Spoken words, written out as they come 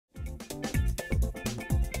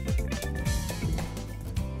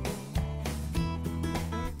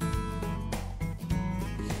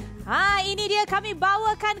dia kami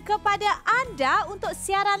bawakan kepada anda untuk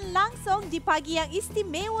siaran langsung di pagi yang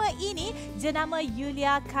istimewa ini jenama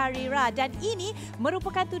Yuliaqarira, dan ini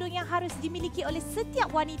merupakan tudung yang harus dimiliki oleh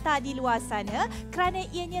setiap wanita di luar sana kerana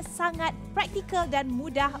ianya sangat praktikal dan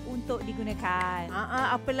mudah untuk digunakan.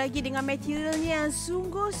 Apalagi dengan materialnya yang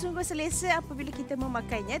sungguh-sungguh selesa apabila kita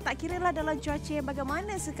memakainya, tak kiralah dalam cuaca yang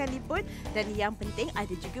bagaimana sekalipun, dan yang penting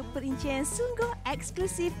ada juga perincian yang sungguh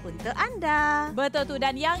eksklusif untuk anda. Betul tu,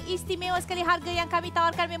 dan yang istimewa sekali harga yang kami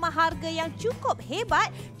tawarkan memang harga yang cukup hebat,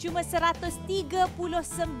 cuma RM139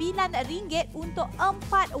 untuk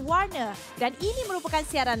 4 warna. Dan ini merupakan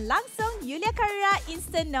siaran langsung Yuliaqarira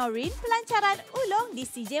Instant Naureen pelancaran ulung di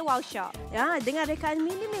CJ Wow Shop. Ya, dengan rekaan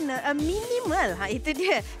minimal. Itu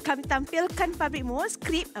dia. Kami tampilkan pabrik moss,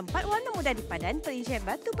 skrip 4 warna mudah dipadan, perincian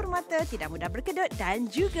batu permata, tidak mudah berkedut dan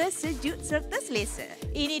juga sejuk serta selesa.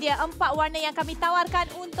 Ini dia 4 warna yang kami tawarkan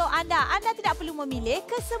untuk anda. Anda tidak perlu memilih,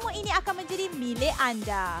 kesemua ini akan menjadi milik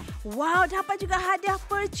anda. Wow, dapat juga hadiah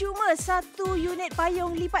percuma 1 unit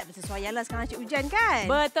payung lipat. Bersesuaianlah sekarang cik hujan kan?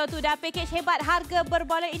 Betul tu, dah pakej hebat harga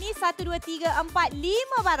berbaloi ini 1, 2, 3, 4, 5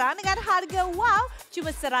 barang dengan harga wow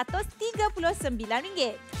cuma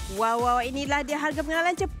RM139. Wow, inilah dia harga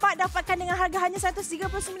pengenalan cepat. Dapatkan dengan harga hanya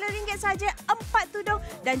RM139 saja 4 tudung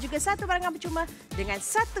dan juga 1 barangan percuma dengan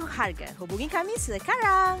 1 harga. Hubungi kami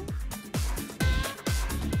sekarang.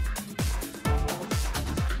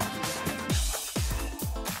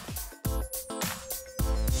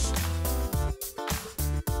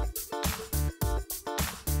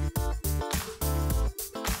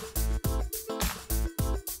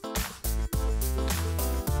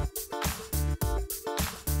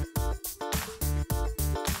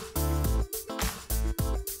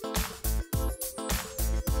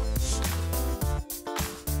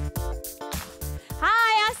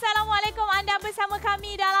 Bersama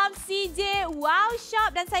kami dalam CJ Wow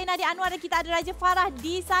Shop dan saya Nadia dan kita ada Raja Farah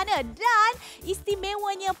di sana. Dan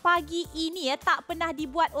istimewanya pagi ini tak pernah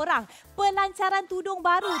dibuat orang. Pelancaran tudung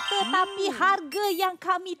baru, tetapi harga yang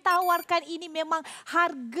kami tawarkan ini memang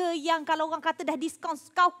harga yang kalau orang kata dah diskaun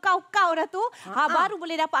kau dah tu, baru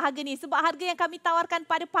boleh dapat harga ni. Sebab harga yang kami tawarkan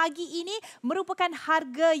pada pagi ini merupakan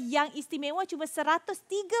harga yang istimewa, cuma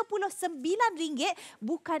RM139,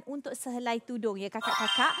 bukan untuk sehelai tudung ya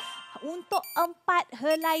kakak-kakak. Untuk 4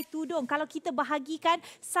 helai tudung. Kalau kita bahagikan,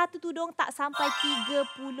 satu tudung tak sampai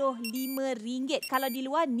RM35. Kalau di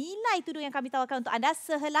luar, nilai tudung yang kami tawarkan untuk anda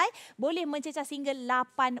sehelai boleh mencecah sehingga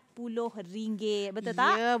RM80. Betul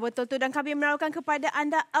tak? Ya, betul tu. Dan kami menawarkan kepada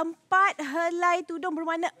anda 4 helai tudung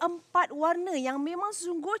bermakna 4 warna yang memang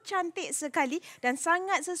sungguh cantik sekali dan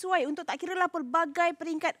sangat sesuai untuk tak kiralah pelbagai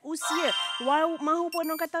peringkat usia. Mahupun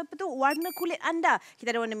orang kata apa tu, warna kulit anda.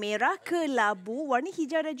 Kita ada warna merah, kelabu, warna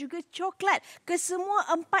hijau dan juga coklat.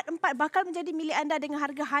 Kesemua 4 bakal menjadi milik anda dengan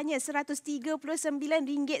harga hanya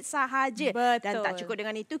RM139 sahaja. Betul. Dan tak cukup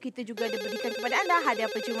dengan itu, kita juga ada berikan kepada anda hadiah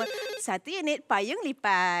percuma 1 unit payung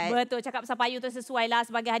lipat. Betul, cakap pasal payung tu sesuai lah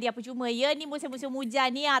sebagai hadiah percuma. Ya, ni musim-musim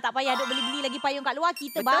hujan ni, tak payah duk beli-beli lagi payung kat luar.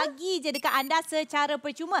 Kita bagi je dekat anda secara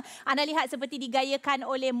percuma. Anda lihat seperti digayakan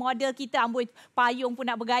oleh model kita. Amboi, payung pun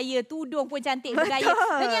nak bergaya, tudung pun cantik bergaya.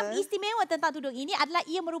 Dan yang istimewa tentang tudung ini adalah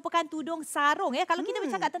ia merupakan tudung sarung. Ya. Kalau kita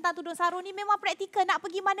bercakap tentang tudung sarung ni memang praktikal, nak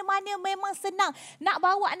pergi mana-mana memang senang. Nak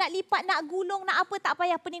bawa, nak lipat, nak gulung, nak apa, tak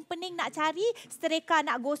payah pening-pening nak cari streka,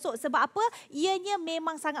 nak gosok. Sebab apa? Ianya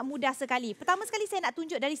memang sangat mudah sekali. Pertama sekali saya nak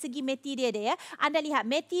tunjuk dari segi material dia. Ya. Anda lihat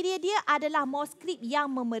material dia adalah moss strip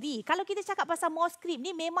yang memberi. Kalau kita cakap pasal moss strip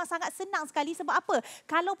ni memang sangat senang sekali. Sebab apa?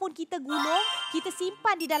 Kalaupun kita gulung, kita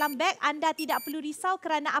simpan di dalam beg, anda tidak perlu risau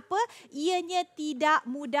kerana apa? Ianya tidak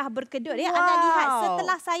mudah berkedut. Ya. Anda lihat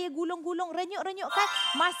setelah saya gulung-gulung, renyuk-renyukkan,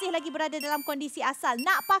 masih lagi berada dalam kondisi asal.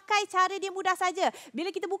 Nak pakai cara dia mudah saja. Bila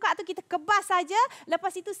kita buka tu kita kebas saja, lepas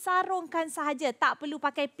itu sarungkan sahaja. Tak perlu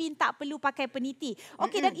pakai pin, tak perlu pakai peniti.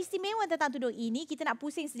 Okey, dan istimewa tentang tudung ini kita nak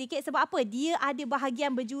pusing sedikit sebab apa? Dia ada bahagian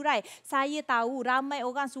berjurai. Saya tahu ramai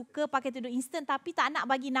orang suka pakai tudung instant tapi tak nak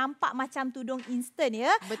bagi nampak macam tudung instant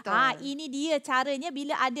ya. Betul. Ini dia caranya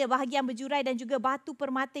bila ada bahagian berjurai dan juga batu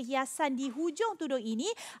permata hiasan di hujung tudung ini,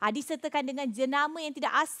 disertakan dengan jenama yang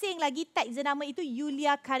tidak asing lagi. Tag jenama itu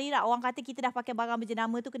Yuliaqarira. Orang kata kita dah pakai barang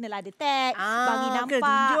berjenama tu kenalah ada tag, bagi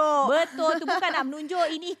nampak. Betul, tu bukan nak menunjuk,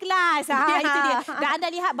 ini ikhlas. Itu dia. Dan anda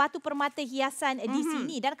lihat batu permata hiasan di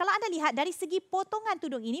sini. Dan kalau anda lihat dari segi potongan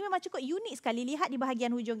tudung ini memang cukup unik sekali. Lihat di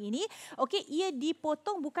bahagian hujung ini. Okey, ia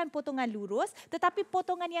dipotong bukan potongan lurus tetapi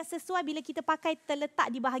potongan yang sesuai bila kita pakai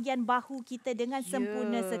terletak di bahagian bahu kita dengan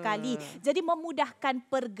sempurna sekali. Jadi memudahkan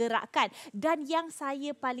pergerakan. Dan yang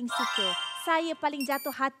saya paling suka, saya paling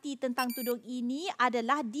jatuh hati tentang tudung ini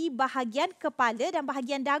adalah di bahagian kepala dan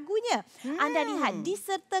bahagian dagunya. Anda lihat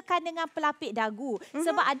disertakan dengan pelapik dagu.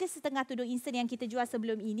 Sebab ada setengah tudung instant yang kita jual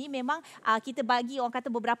sebelum ini memang kita bagi orang kata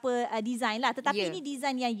beberapa design lah. Tetapi ini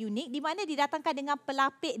design yang unik di mana didatangkan dengan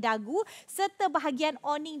pelapik dagu serta bahagian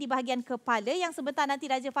awning di bahagian kepala yang sebentar nanti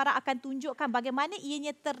Raja Farah akan tunjukkan bagaimana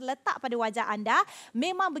ianya terletak pada wajah anda.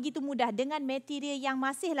 Memang begitu mudah dengan material yang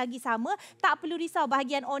masih lagi sama. Tak perlu risau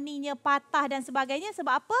bahagian awningnya patah dan sebagainya.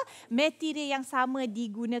 Sebab apa? Material yang sama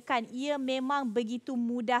digunakan. Ia memang begitu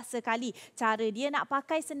mudah sekali. Cara dia nak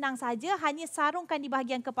pakai senang saja. Hanya sarungkan di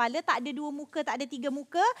bahagian kepala. Tak ada 2 muka, tak ada 3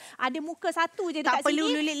 muka. Ada muka 1 je dekat sini. Tak perlu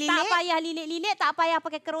lilit-lilit. Tak payah lilit-lilit. Tak payah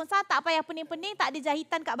pakai kerongsang. Tak payah pening-pening. Tak ada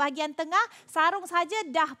jahitan kat bahagian tengah. Sarung saja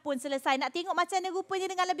dah pun selesai. Nak tengok macam mana rupanya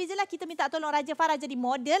dengan lebih jelas. Kita minta tolong Raja Farah jadi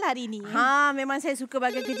model hari ini. Memang saya suka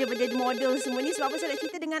bahagian kerja menjadi model semua ni. Sebab apa saya nak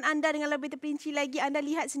cerita dengan anda dengan lebih terperinci lagi. Anda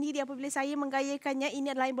lihat sendiri apabila saya menggayakannya.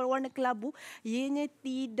 Ini adalah yang berwarna kelabu. Ianya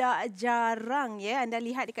tidak jarang ya. Anda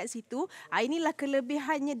lihat dekat situ. Inilah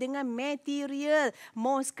kelebihannya dengan material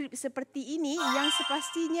moskrip seperti ini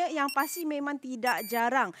yang pasti memang tidak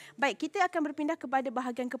jarang. Baik, kita akan berpindah kepada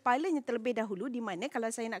bahagian kepalanya terlebih dahulu di mana kalau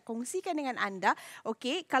saya nak kongsikan dengan anda,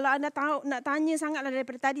 okey, kalau anda tahu nak tanya sangatlah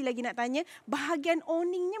daripada tadi lagi nak tanya, bahagian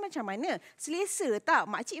awningnya macam mana? Selesa tak?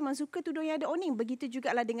 Makcik memang suka tudung yang ada awning. Begitu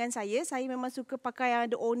jugalah dengan saya. Saya memang suka pakai yang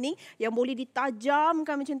ada awning yang boleh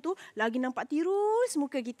ditajamkan macam tu, lagi nampak tirus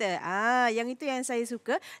muka kita. Yang itu yang saya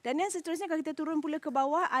suka. Dan yang seterusnya kalau kita turun pula ke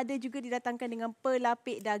bawah, ada juga didatangkan dengan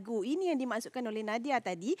pelapik dagu. Ini yang dimaksudkan oleh Nadia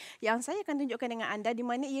tadi, yang saya akan tunjukkan dengan anda di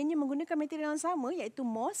mana ianya menggunakan material yang sama iaitu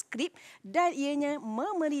moskrip dan ianya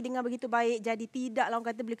memeri dengan begitu baik. Jadi tidaklah orang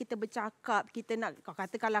kata bila kita bercakap, kita nak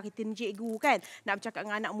katakanlah kita ni cikgu kan, nak bercakap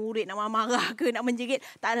dengan anak murid, nak marah ke, nak menjerit,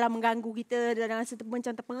 taklah mengganggu kita dengan serta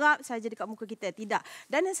macam terperap saja dekat muka kita. Tidak.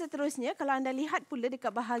 Dan yang seterusnya kalau anda lihat pula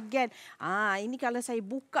dekat bahagian ini kalau saya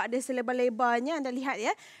buka dia selebar-lebarnya, anda lihat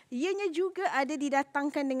ya, ianya juga ada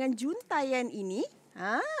didatangkan dengan juntaian ini.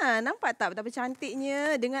 Nampak tak betapa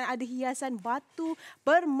cantiknya dengan ada hiasan batu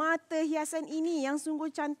permata. Hiasan ini yang sungguh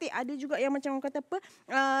cantik. Ada juga yang macam orang kata apa,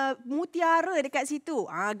 mutiara dekat situ.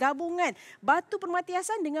 Gabungan batu permata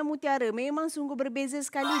hiasan dengan mutiara memang sungguh berbeza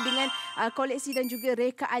sekali dengan koleksi dan juga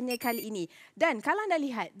rekaannya kali ini. Dan kalau anda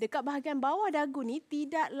lihat dekat bahagian bawah dagu ni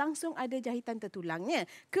tidak langsung ada jahitan tertulangnya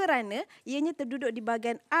kerana ianya terduduk di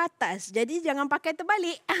bahagian atas. Jadi jangan pakai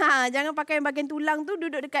terbalik. Jangan pakai bahagian tulang tu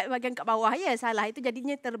duduk dekat bahagian kat bawah ya. Salah, itu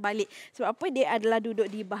jadinya terbalik. Sebab apa? Dia adalah duduk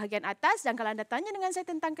di bahagian atas. Dan kalau anda tanya dengan saya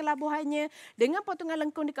tentang kelabuhannya, dengan potongan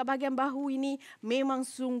lengkung dekat bahagian bahu ini, memang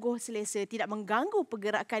sungguh selesa. Tidak mengganggu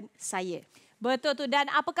pergerakan saya. Betul tu. Dan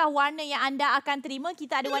apakah warna yang anda akan terima?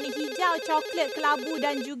 Kita ada warna hijau, coklat, kelabu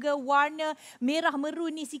dan juga warna merah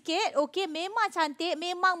merun ni sikit. Okey, memang cantik.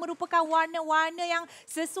 Memang merupakan warna-warna yang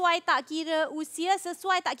sesuai tak kira usia,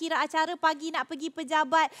 sesuai tak kira acara. Pagi nak pergi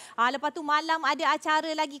pejabat, lepas tu malam ada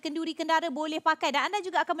acara lagi, kenduri kendara boleh pakai. Dan anda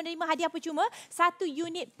juga akan menerima hadiah percuma 1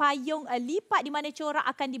 unit payung lipat di mana corak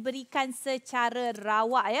akan diberikan secara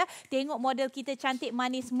rawak ya. Tengok model kita cantik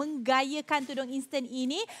manis menggayakan tudung instant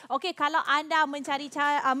ini. Okey, kalau anda mencari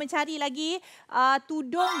lagi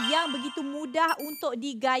tudung yang begitu mudah untuk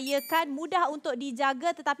digayakan, mudah untuk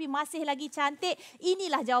dijaga tetapi masih lagi cantik,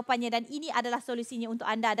 inilah jawapannya dan ini adalah solusinya untuk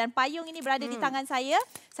anda. Dan payung ini berada di tangan saya.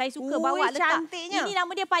 Saya suka bawa letak. Cantiknya. Ini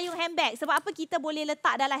nama dia payung handbag. Sebab apa? Kita boleh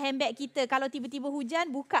letak dalam handbag kita. Kalau tiba-tiba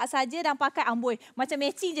hujan, buka saja dan pakai. Amboi, macam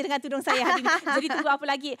matching je dengan tudung saya hari ini. Jadi tunggu apa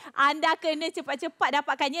lagi? Anda kena cepat-cepat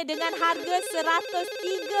dapatkannya dengan harga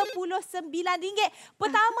RM139.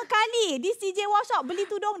 Pertama kali di CJ Workshop beli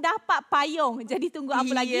tudung dapat payung. Jadi tunggu apa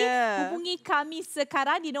lagi? Hubungi kami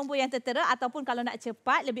sekarang di nombor yang tertera ataupun kalau nak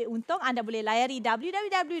cepat lebih untung anda boleh layari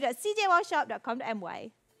www.cjworkshop.com.my.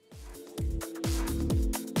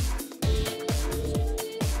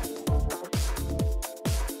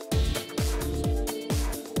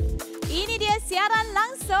 Ini dia siaran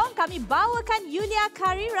langsung. Kami bawakan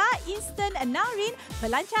Yuliaqarira Instant Naureen,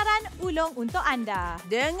 pelancaran ulung untuk anda.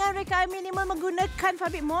 Dengan rekaan minimal menggunakan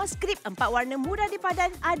fabrik moskrip, 4 warna mudah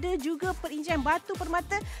dipadan, ada juga perincian batu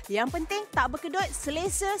permata. Yang penting tak berkedut,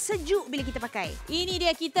 selesa, sejuk bila kita pakai. Ini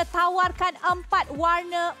dia, kita tawarkan 4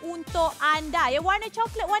 warna untuk anda. Ya, warna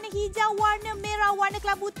coklat, warna hijau, warna merah, warna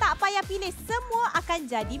kelabu, tak payah pilih. Semua akan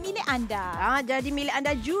jadi milik anda. Jadi milik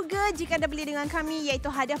anda juga jika anda beli dengan kami,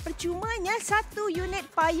 iaitu hadiah percumanya 1 unit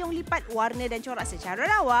payung lipat warna dan corak secara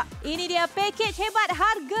lawak. Ini dia package hebat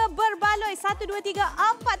harga berbaloi 1, 2,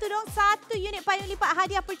 3, 4 tudung, 1 unit payung lipat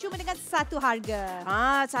hadiah percuma dengan satu harga.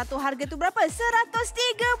 Satu harga tu berapa?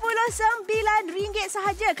 RM139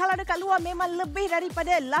 sahaja. Kalau dekat luar memang lebih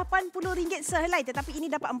daripada RM80 sehelai. Tetapi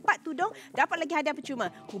ini dapat 4 tudung, dapat lagi hadiah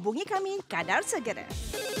percuma. Hubungi kami kadar segera.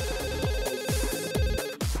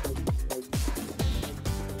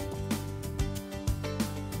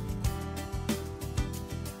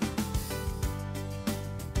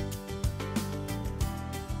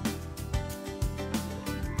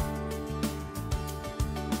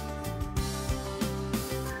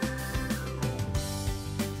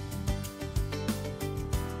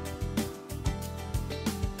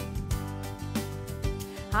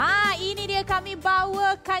 Ini dia kami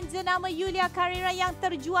bawakan jenama Yuliaqarira yang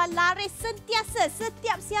terjual laris sentiasa.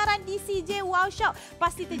 Setiap siaran di CJ Wow Shop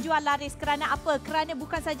pasti terjual laris. Kerana apa? Kerana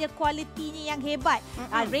bukan saja kualitinya yang hebat,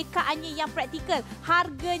 rekaannya yang praktikal,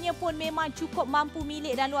 harganya pun memang cukup mampu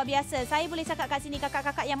milik dan luar biasa. Saya boleh cakap kat sini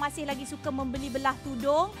kakak-kakak yang masih lagi suka membeli belah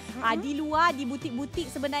tudung di luar, di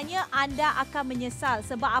butik-butik, sebenarnya anda akan menyesal.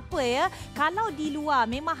 Sebab apa ya? Kalau di luar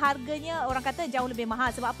memang harganya orang kata jauh lebih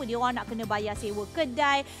mahal. Sebab apa? Dia orang nak kena bayar sewa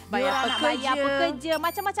kedai, bayar pekerja,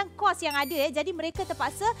 macam-macam kos yang ada. Jadi mereka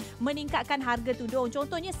terpaksa meningkatkan harga tudung.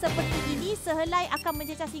 Contohnya seperti ini, sehelai akan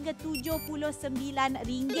mencecah hingga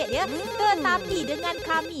RM79 ya. Tetapi dengan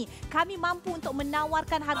kami mampu untuk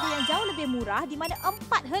menawarkan harga yang jauh lebih murah, di mana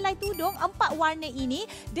 4 helai tudung 4 warna ini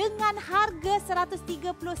dengan harga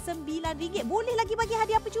RM139. Boleh lagi bagi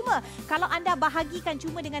hadiah percuma. Kalau anda bahagikan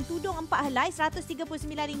cuma dengan tudung 4 helai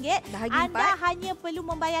RM139, anda hanya perlu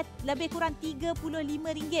membayar lebih kurang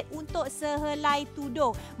RM35 untuk sehelai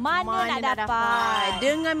tudung. Mana nak dapat?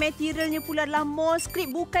 Dengan materialnya pula adalah moskrit,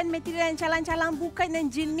 bukan material yang calang-calang, bukan yang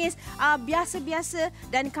jenis biasa-biasa,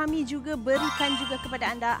 dan kami juga berikan juga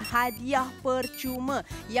kepada anda hadiah percuma.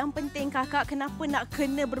 Yang penting kakak, kenapa nak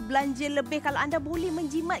kena berbelanja lebih kalau anda boleh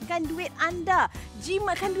menjimatkan duit anda?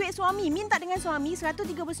 Jimatkan duit suami, minta dengan suami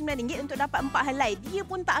RM139 untuk dapat 4 helai. Dia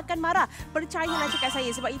pun tak akan marah. Percayalah cakap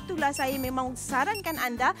saya. Sebab itulah saya memang sarankan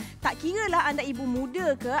anda, tak kiralah anda ibu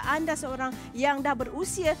muda ke, anda seorang yang dah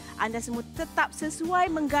berusia, anda semua tetap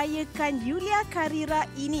sesuai menggayakan Yuliaqarira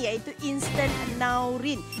ini, iaitu instant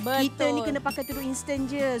Naureen. Betul. Kita ni kena pakai tudung instant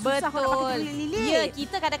je. Susah kalau pakai tudung lilit. Ya,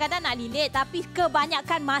 kita kadang-kadang nak lilit, tapi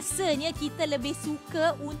kebanyakan masanya kita lebih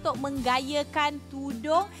suka untuk menggayakan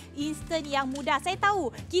tudung instant yang mudah. Saya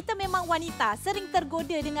tahu, kita memang wanita, sering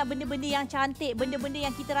tergoda dengan benda-benda yang cantik, benda-benda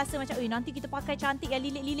yang kita rasa macam, nanti kita pakai cantik yang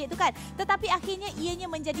lilit-lilit tu kan. Tetapi akhirnya ianya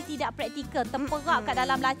menjadi tidak praktikal. Terperak kat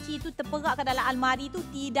dalam laci tu, terperak kat dalam almari tu,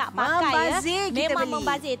 tidak pakai memang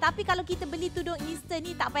membazir. Tapi kalau kita beli tudung instant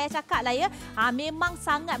ni, tak payah cakap lah ya. Memang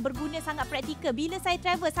sangat berguna, sangat praktikal. Bila saya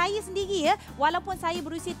travel, saya sendiri ya, walaupun saya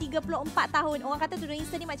berusia 34 tahun, orang kata tudung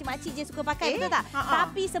instant ni makcik-makcik je suka pakai, betul tak?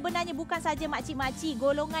 Tapi sebenarnya bukan saja makcik-makcik,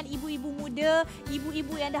 golongan ibu-ibu muda,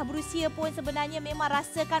 ibu-ibu yang dah berusia pun sebenarnya memang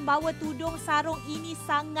rasakan bahawa tudung sarung ini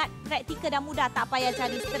sangat praktikal dan mudah. Tak payah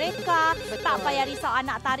cari streka, tak payah risau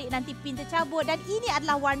anak tarik nanti pin tercabut, dan ini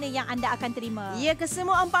adalah warna yang anda akan terima. Ya, ke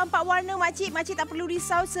semua 4 warna makcik tak perlu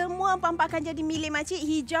risau, semua 4 akan jadi milik makcik.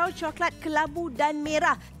 Hijau, coklat, kelabu dan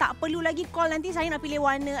merah. Tak perlu lagi call nanti saya nak pilih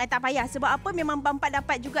warna. Tak payah. Sebab apa? Memang 4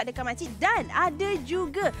 dapat juga dekat makcik. Dan ada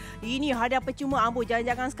juga ini hadiah percuma.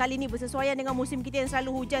 Jangan-jangan sekali ni bersesuaian dengan musim kita yang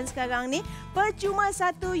selalu hujan sekarang ni. Percuma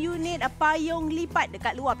 1 unit payung lipat.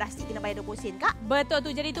 Dekat luar plastik kena bayar 20 sen, Kak. Betul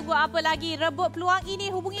tu. Jadi tunggu apa lagi? Rebut peluang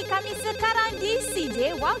ini. Hubungi kami sekarang di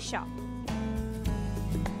CJ Wow Shop.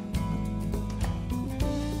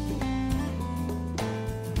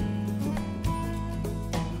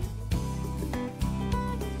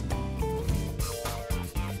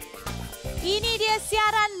 Ini dia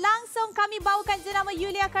siaran langsung kami bawakan jenama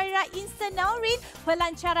Yuliaqarira Instant Naureen,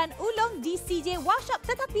 pelancaran ulung di CJ Wow Shop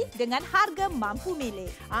tetapi dengan harga mampu milik.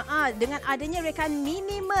 Dengan adanya rekaan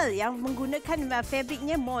minimal yang menggunakan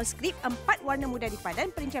fabriknya moskrit, 4 warna mudah dipadan,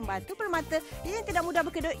 perincian batu permata yang tidak mudah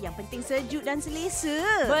berkedut, yang penting sejuk dan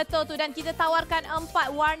selesa. Betul tu, dan kita tawarkan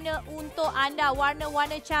 4 warna untuk anda,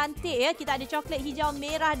 warna-warna cantik ya. Kita ada coklat, hijau,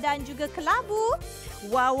 merah dan juga kelabu.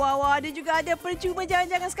 Wow, ada percuma.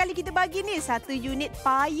 Jangan-jangan sekali kita bagi ni 1 unit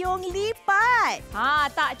payung lipat.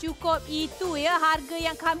 Tak cukup itu ya. Harga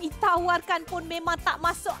yang kami tawarkan pun memang tak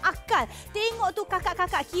masuk akal. Tengok tu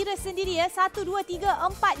kakak-kakak, kira sendiri ya. 1, 2, 3,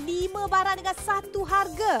 4, 5 barang dengan satu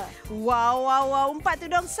harga. Wow. 4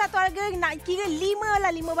 tudung satu harga. Nak kira 5 lah,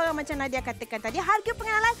 5 barang macam Nadia katakan tadi. Harga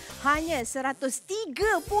pengenalan hanya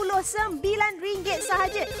RM139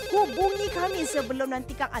 sahaja. Hubungi kami sebelum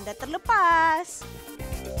nanti kang anda terlepas.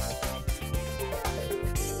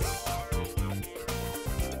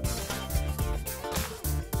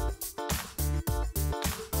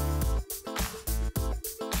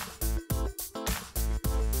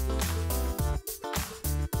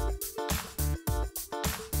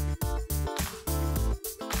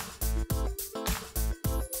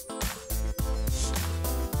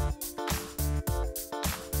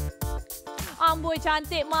 Amboi,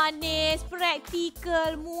 cantik, manis,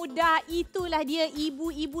 praktikal, mudah. Itulah dia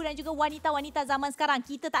ibu-ibu dan juga wanita-wanita zaman sekarang.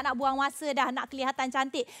 Kita tak nak buang masa dah nak kelihatan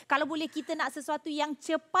cantik. Kalau boleh kita nak sesuatu yang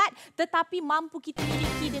cepat tetapi mampu kita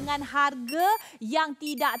miliki dengan harga yang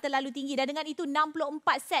tidak terlalu tinggi. Dan dengan itu 64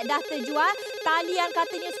 set dah terjual. Talian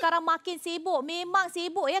katanya sekarang makin sibuk. Memang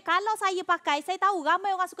sibuk ya. Kalau saya pakai, saya tahu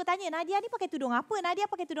ramai orang suka tanya, Nadia ni pakai tudung apa? Nadia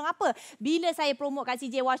pakai tudung apa? Bila saya promote kat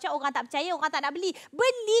CJ Workshop, orang tak percaya, orang tak nak beli.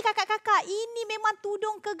 Beli kakak-kakak. Ini memang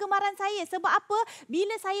tudung kegemaran saya. Sebab apa?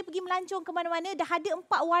 Bila saya pergi melancong ke mana-mana, dah ada 4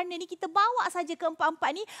 warna ni. Kita bawa saja ke 4-4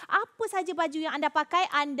 ni. Apa saja baju yang anda pakai,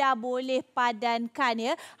 anda boleh padankan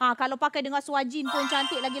ya. Kalau pakai dengan swajin pun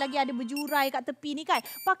cantik. Lagi-lagi ada berjurai kat tepi ni kan.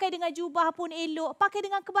 Pakai dengan jubah pun elok. Pakai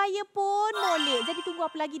dengan kebaya pun molek. Jadi tunggu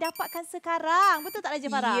apa lagi, dapatkan sekarang. Betul tak Raja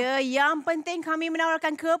Farah? Ya, yang penting kami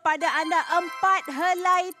menawarkan kepada anda 4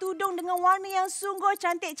 helai tudung dengan warna yang sungguh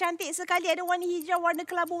cantik-cantik sekali. Ada warna hijau, warna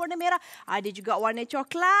kelabu, warna merah. Ada juga warna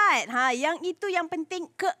coklat. Yang itu yang penting,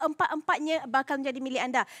 keempat-empatnya bakal menjadi milik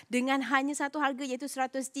anda dengan hanya satu harga iaitu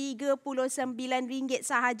RM139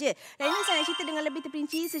 sahaja. Dan ini saya nak cerita dengan lebih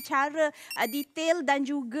terperinci secara detail dan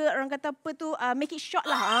juga orang kata apa tu, make it short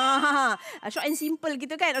lah. Short and simple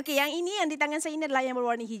gitu kan. Okey, yang ini yang di tangan saya ini adalah yang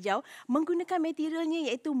berwarna hijau. Menggunakan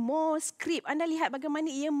materialnya iaitu moss crepe. Anda lihat bagaimana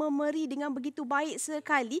ia memeri dengan begitu baik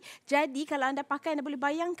sekali. Jadi kalau anda pakai, anda boleh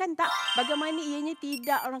bayangkan tak bagaimana ianya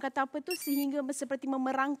tidak orang kata apa tu sehingga seperti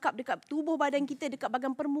memerangkap dekat tubuh badan kita, dekat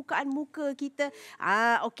bahagian permukaan muka kita.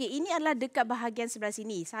 Okey, ini adalah dekat bahagian sebelah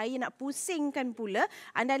sini. Saya nak pusingkan pula.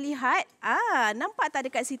 Anda lihat, nampak tak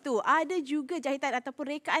dekat situ? Ada juga jahitan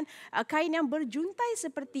ataupun rekaan kain yang berjuntai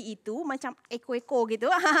seperti itu, macam ekor-ekor gitu.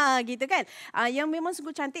 Gitu kan? Yang memang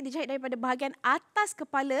sungguh cantik, dijahit daripada bahagian atas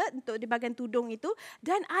kepala untuk di bahagian tudung itu,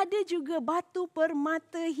 dan ada juga batu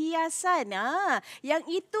permata hiasan. Yang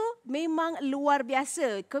itu memang luar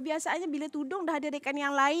biasa. Kebiasaannya bila tudung dah ada rekaan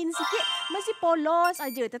yang lain sikit, mesti polos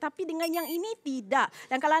saja. Tetapi dengan yang ini tidak.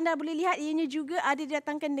 Dan kalau anda boleh lihat, ianya juga ada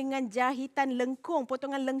didatangkan dengan jahitan lengkung,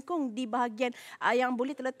 potongan lengkung di bahagian yang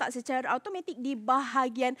boleh terletak secara automatik di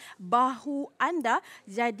bahagian bahu anda.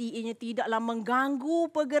 Jadi ianya tidaklah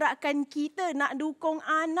mengganggu pergerakan kita. Nak dukung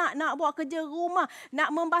anak, nak buat kerja rumah,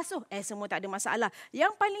 nak membasuh, semua tak ada masalah.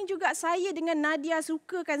 Yang paling juga saya dengan Nadia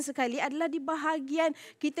sukakan sekali adalah di bahagian,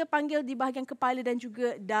 kita panggil di bahagian kepala dan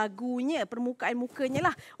juga dagunya, permukaan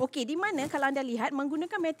mukanya lah. Okey, di mana kalau anda lihat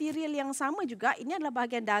menggunakan material yang sama juga, ini adalah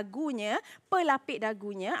bahagian dagunya, pelapik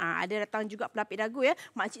dagunya. Ada datang juga pelapik dagu ya.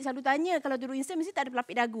 Makcik selalu tanya kalau turun Insta mesti tak ada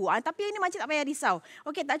pelapik dagu. Tapi ini makcik tak payah risau.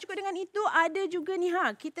 Okey, tak cukup dengan itu, ada juga ni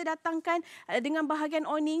kita datangkan dengan bahagian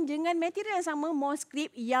awning dengan material yang sama, moss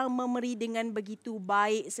crepe yang memberi dengan begitu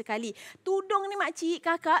baik sekali. Tudung ni makcik,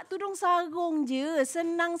 kakak, tudung sarung je.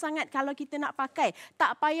 Senang sangat kalau kita nak pakai.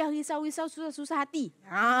 Tak payah risau-risau, susah-susah hati.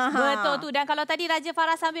 Betul tu. Dan kalau tadi Raja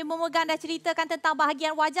Farah sambil memegang dan ceritakan tentang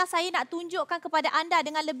bahagian wajah, saya nak tunjukkan kepada anda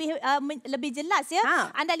dengan lebih jelas ya.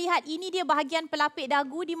 Anda lihat, ini dia bahagian pelapik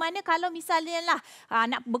dagu, di mana kalau misalnya lah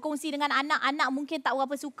nak berkongsi dengan anak-anak mungkin tak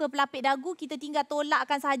berapa suka pelapik dagu, kita tinggal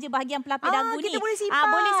tolakkan sahaja bahagian pelapik dagu ni. Kita boleh simpan.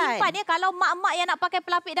 Boleh simpan ya. Kalau mak-mak yang nak pakai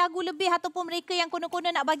pelapik dagu lebih ataupun mereka yang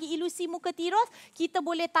konon-konon nak bagi ilusi muka tirus, kita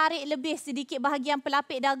boleh tarik lebih sedikit bahagian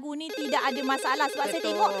pelapik dagu ni, tidak ada masalah. Sebab saya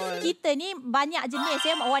tengok kita ni banyak jenis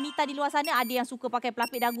ya. Wanita di luar sana ada yang suka pakai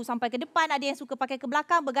pelapik dagu sampai ke depan, ada yang suka pakai ke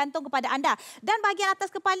belakang, bergantung kepada anda. Dan bahagian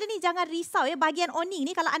atas kepala ni jangan risau ya. Bahagian awning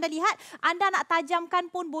ni kalau anda lihat, anda nak tajamkan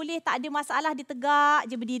pun boleh, tak ada masalah, dia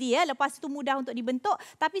tegak je berdiri ya. Lepas tu mudah untuk dibentuk.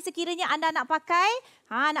 Tapi sekiranya anda nak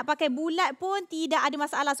pakai bulat pun tidak ada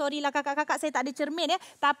masalah. Sorry lah kakak-kakak, saya tak ada cermin ya.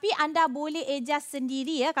 Tapi anda boleh adjust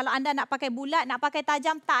sendiri ya. Kalau anda nak pakai bulat, nak pakai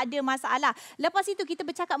tajam, tak ada masalah. Lepas itu kita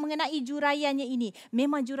bercakap mengenai juraiannya ini.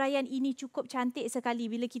 Memang juraian ini cukup cantik sekali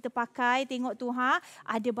bila kita pakai. Tengok tu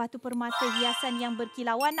ada batu permata hiasan yang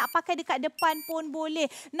berkilauan. Nak pakai dekat depan pun boleh.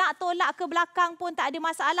 Nak tolak ke belakang pun tak ada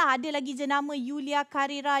masalah. Ada lagi jenama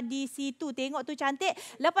Yuliaqarira di situ. Tengok tu cantik.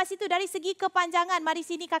 Lepas itu dari segi kepanjangan, mari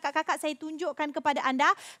sini kakak-kakak saya tunjukkan kepada anda.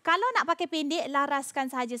 Kalau nak pakai pendek, laraskan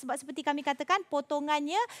sahaja. Sebab seperti kami katakan,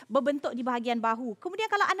 potongannya berbentuk di bahagian bahu. Kemudian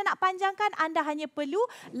kalau anda nak panjangkan, anda hanya perlu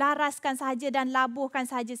laraskan sahaja dan labuhkan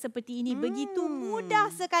sahaja seperti ini. Begitu mudah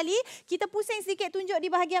sekali. Kita pusing sedikit tunjuk di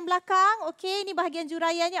bahagian belakang. Okey, ini bahagian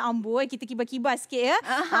juraiannya. Amboi, kita kibar-kibar sikit ya.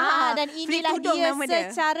 Dan inilah dia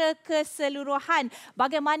secara keseluruhan.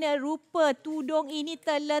 Bagaimana rupa tudung ini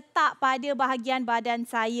terletak pada bahagian badan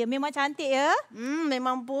saya. Memang cantik ya?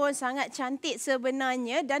 Memang pun sangat cantik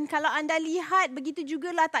sebenarnya. Dan kalau anda lihat, begitu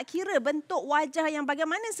jugalah tak kira bentuk wajah yang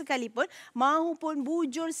bagaimana sekalipun, mahupun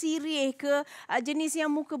bujur sirih ke, jenis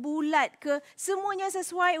yang muka bulat ke, semuanya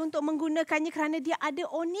sesuai untuk menggunakannya kerana dia ada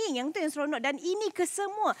awning. Yang tu yang seronok. Dan ini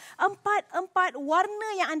kesemua Empat warna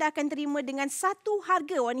yang anda akan terima dengan satu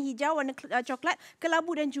harga. Warna hijau, warna coklat,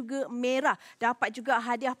 kelabu dan juga merah. Dapat juga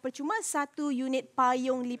hadiah percuma 1 unit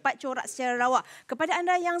payung lipat corak secara rawak. Kepada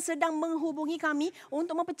anda yang sedang menghubungi kami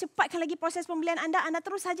untuk mempercepatkan lagi proses pembelian anda, anda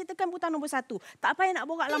terus saja tekan butang nombor 1. Tak payah nak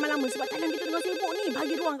borak lama-lama sebab talian kita tengah sibuk ni.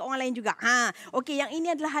 Bagi ruang kat orang lain juga. Okey, yang ini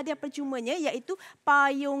adalah hadiah percumanya iaitu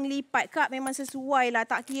payung lipat. Kak, memang sesuai lah.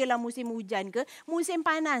 Tak kira lah musim hujan ke, musim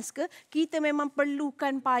panas ke, kita memang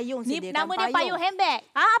perlukan payung. Ni nama dia payung handbag.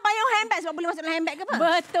 Payung handbag sebab boleh masuk dalam handbag ke apa?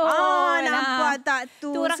 Betul. Nampak tak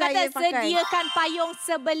tu? Orang kata sediakan payung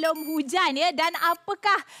sebelum hujan ya. Dan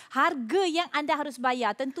apakah harga yang anda harus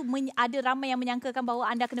bayar? Tentu ada ramai yang menyangkakan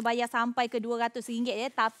bahawa anda kena bayar sampai ke RM200 ya.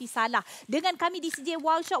 Tapi salah. Dengan kami di CJ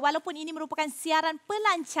Wow Shop, walaupun ini merupakan siaran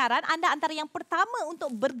pelancaran, anda antara yang pertama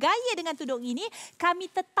untuk bergaya dengan tudung ini, kami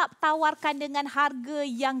tetap tawarkan dengan harga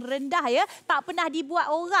yang rendah ya. Tak pernah dibuat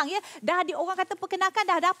orang ya. Dah orang kata perkenalkan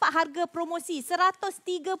dah dapat harga promosi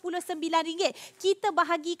RM139. Kita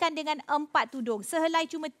bahagikan dengan 4 tudung. Sehelai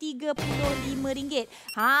cuma RM35.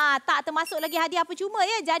 Tak termasuk lagi hadiah percuma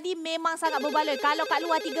ya. Jadi memang sangat berbaloi. Kalau kat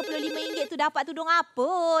luar RM35 tu dapat tudung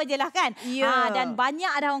apa je lah kan. Dan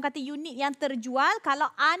banyak ada orang kata unit yang terjual. Kalau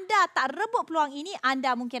anda tak rebut peluang ini,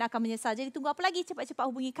 anda mungkin akan menyesal. Jadi tunggu apa lagi? Cepat-cepat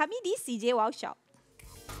hubungi kami di CJ Wow Shop.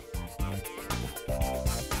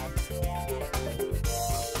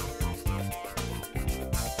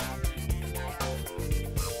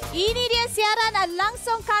 Ini dia siaran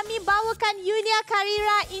langsung kami bawakan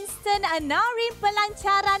Yuliaqarira Instant Naureen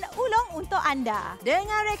pelancaran ulung untuk anda.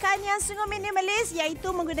 Dengan rekaan yang sungguh minimalis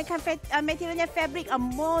iaitu menggunakan materialnya fabric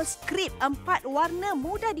moss crepe, 4 warna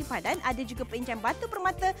mudah dipadan, ada juga perincian batu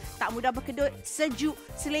permata, tak mudah berkedut, sejuk,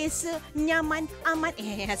 selesa, nyaman, aman.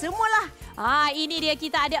 Semualah. Ini dia,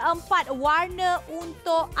 kita ada 4 warna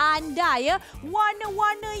untuk anda ya.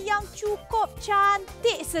 Warna-warna yang cukup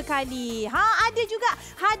cantik sekali. Ada juga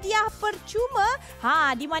hadiah percuma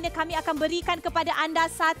di mana kami akan berikan kepada anda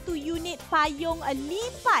 1 unit payung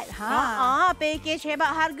lipat. Pakej hebat,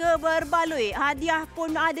 harga berbaloi. Hadiah pun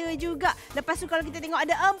ada juga. Lepas tu kalau kita tengok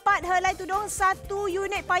ada 4 helai tudung, 1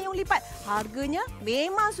 unit payung lipat. Harganya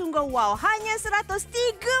memang sungguh wow. Hanya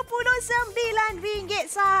RM139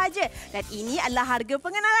 sahaja. Dan ini adalah harga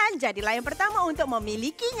pengenalan. Jadilah yang pertama untuk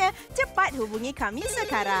memilikinya. Cepat hubungi kami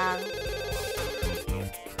sekarang.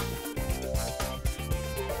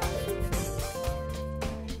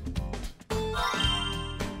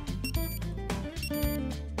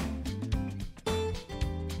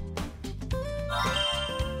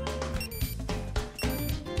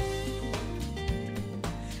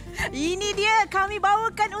 Ini dia, kami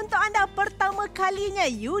bawakan untuk anda pertama kalinya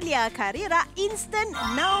Yuliaqarira Instant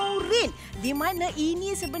Naureen, di mana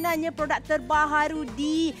ini sebenarnya produk terbaru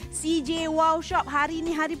di CJ Wow Shop. Hari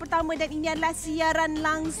ini hari pertama dan ini adalah siaran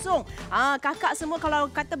langsung. Kakak semua kalau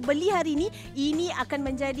kata beli hari ini akan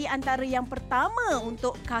menjadi antara yang pertama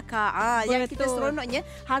untuk kakak. Yang kita seronoknya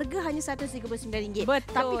harga hanya RM139.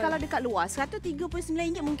 Betul. Tapi kalau dekat luar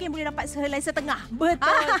RM139 mungkin boleh dapat sehelai setengah.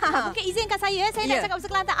 Betul. Mungkin izinkan saya nak cakap bahasa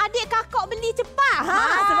Kelantan. Adik kakak beli cepat.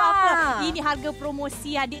 Sebab apa? Ini harga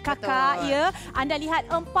promosi adik kakak ya. Anda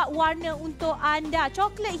lihat 4 warna untuk anda.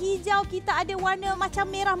 Coklat hijau, kita ada warna macam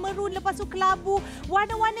merah merun, lepas tu kelabu.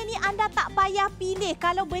 Warna-warna ni anda tak payah pilih.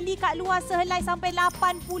 Kalau beli kat luar sehelai sampai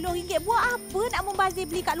RM80. Buat apa nak membazir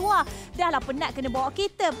beli kat luar? Dah lah penat kena bawa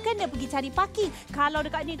kereta, kena pergi cari parking. Kalau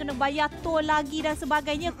dekat ni kena bayar tol lagi dan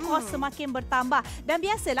sebagainya, kos semakin bertambah. Dan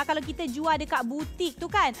biasalah kalau kita jual dekat butik tu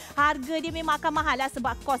kan, harga dia memang akan mahal lah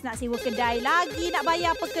sebab kos nak sewa kedai lagi, nak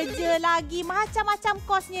bayar pekerja lagi, macam-macam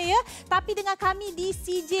kosnya ya. Tapi dengan kami di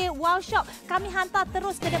CJ Wow Shop, kami hantar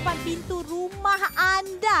terus ke depan pintu rumah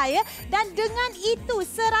anda ya. Dan dengan itu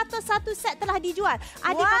 101 set telah dijual.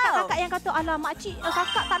 Ada kakak-kakak yang kata, alah makcik,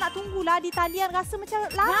 kakak tak nak tunggulah di talian, rasa macam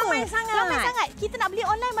lama. Ramai sangat. Kita nak beli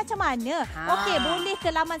online macam mana? Okey, boleh ke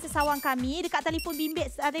laman sesawang kami dekat telefon bimbit,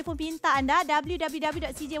 telefon pintar anda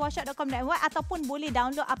www.cjwowshop.com.my ataupun boleh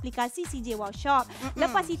download aplikasi CJ Wow Shop.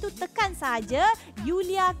 Lepas itu tekan saja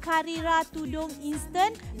Yuliaqarira tudung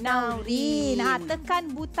instant Naureen. Tekan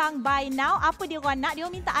butang buy now. Apa dia orang nak? Dia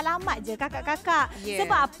orang minta alamat je kakak-kakak.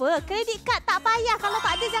 Sebab apa? Kredit kad tak payah. Kalau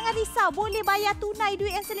tak ada jangan risau. Boleh bayar tunai,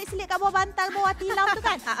 duit yang selit-selit kat bawah bantal, bawah tilam tu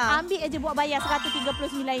kan. Ambil aja buat bayar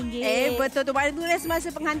RM139. Betul tu. Pada tulis masa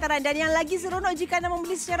penghantaran. Dan yang lagi seronok jika anda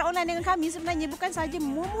membeli secara online dengan kami, sebenarnya bukan sahaja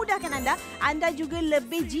memudahkan anda, anda juga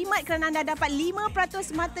lebih jimat kerana anda dapat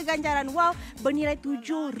 5% mata ganjaran wow bernilai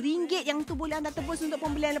RM7 yang tu boleh anda tebus untuk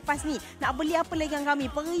pembelian lepas ni. Nak beli apa lagi dengan kami?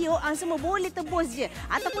 Periuk semua boleh tebus je.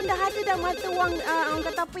 Ataupun dah ada dah mata wang, orang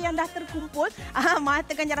kata apa yang dah terkumpul,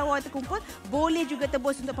 mata ganjaran wang terkumpul, boleh juga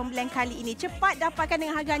tebus untuk pembelian kali ini. Cepat dapatkan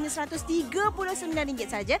dengan harga hanya RM139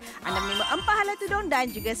 saja. Anda menerima 4 helai tudung dan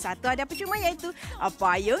juga 1 hadiah percuma iaitu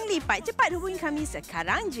payung lipat. Cepat hubungi kami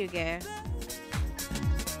sekarang juga.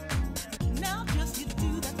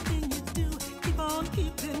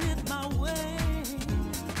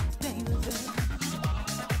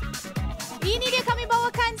 Ini dia kami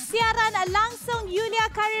bawakan siaran langsung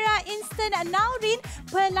Yuliaqarira Instant Naureen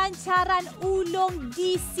pelancaran ulung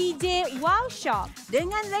di CJ Wow Shop.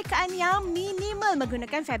 Dengan rekaan yang minimal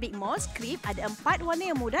menggunakan fabric moss crepe, ada 4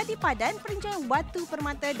 warna yang mudah dipadan, perincahan batu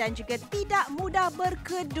permata dan juga tidak mudah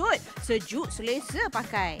berkedut. Sejuk, selesa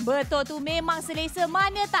pakai. Betul tu, memang selesa.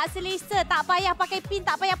 Mana tak selesa, tak payah pakai pin,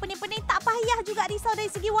 tak payah pening-pening, tak payah juga risau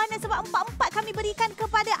dari segi warna sebab 4 kami berikan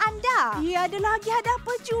kepada anda. Ia ada lagi hadiah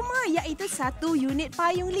percuma iaitu 1 unit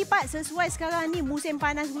payung lipat sesuai sekarang ni musim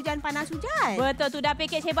panas hujan. Betul tu, dah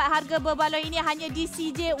pakej hebat harga berbaloi ini hanya di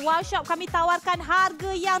CJ Wow Shop. Kami tawarkan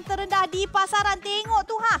harga yang terendah di pasaran. Tengok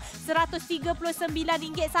tu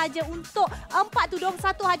RM139 saja untuk 4 tudung,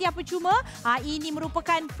 1 hadiah percuma. Ini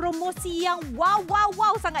merupakan promosi yang wow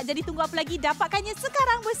sangat. Jadi tunggu apa lagi, dapatkannya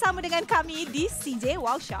sekarang bersama dengan kami di CJ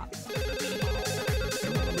Wow Shop.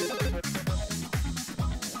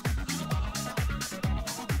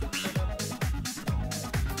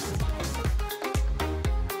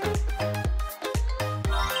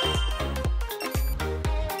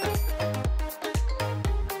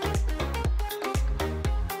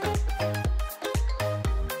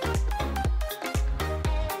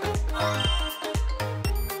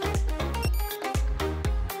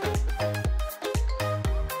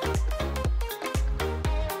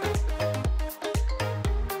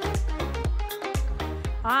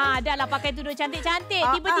 Dah lah pakai tudung cantik-cantik.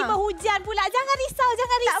 Tiba-tiba hujan pula. Jangan risau.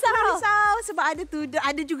 Tak perlu risau sebab ada tudung.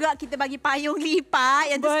 Ada juga kita bagi payung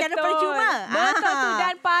lipat yang secara percuma. Betul tu.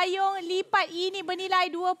 Dan payung lipat ini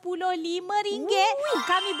bernilai RM25.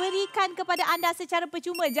 Kami berikan kepada anda secara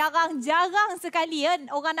percuma. Jarang-jarang sekali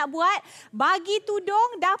orang nak buat. Bagi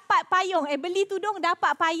tudung, dapat payung. Beli tudung,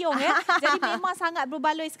 dapat payung. Jadi memang sangat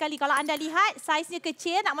berbaloi sekali. Kalau anda lihat, saiznya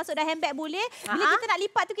kecil. Nak masuk dalam handbag boleh. Bila kita nak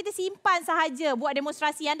lipat tu, kita simpan sahaja. Buat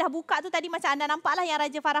demonstrasi. Yang dah buka tu tadi macam anda nampak lah yang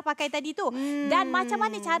Raja Farah pakai tadi tu. Dan macam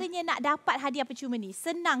mana caranya nak dapat hadiah percuma ni?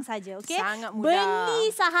 Senang saja, okey? Sangat mudah.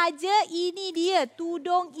 Beli sahaja, ini dia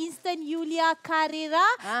tudung instant Yuliaqarira.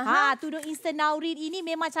 Tudung instant Naureen ini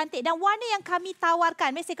memang cantik dan warna yang kami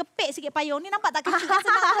tawarkan. Mesti kepek sikit payung ni, nampak tak kecil dan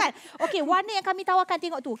senang kan? Okey, warna yang kami tawarkan,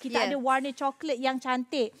 tengok tu. Kita ada warna coklat yang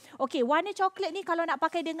cantik. Okey, warna coklat ni kalau nak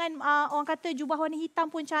pakai dengan orang kata jubah warna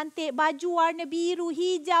hitam pun cantik, baju warna biru,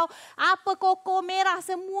 hijau, apa koko, merah,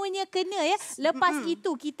 semuanya kena ya. Lepas itu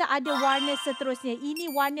kita ada warna seterusnya. Ini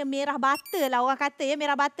warna merah bata lah orang kata ya,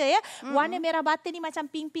 merah bata ya. Warna merah bata ni macam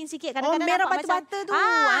pink-pink sikit. Kadang-kadang merah bata-bata tu.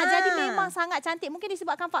 Jadi memang sangat cantik. Mungkin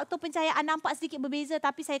disebabkan faktor pencahayaan nampak sedikit berbeza,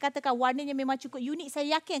 tapi saya katakan warnanya memang cukup unik.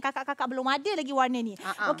 Saya yakin kakak-kakak belum ada lagi warna ni.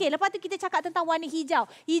 Okey, lepas tu kita cakap tentang warna hijau.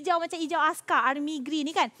 Hijau macam hijau askar, army green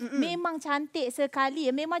ni kan. Memang cantik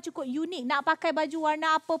sekali. Memang cukup unik. Nak pakai baju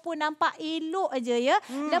warna apa pun nampak elok aja ya.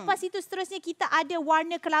 Lepas itu seterusnya kita ada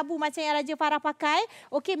warna kelabu macam yang Raja Farah pakai.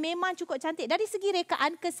 Okey, memang cukup cantik. Dari segi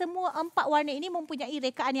rekaan, kesemua 4 warna ini mempunyai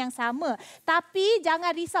rekaan yang sama. Tapi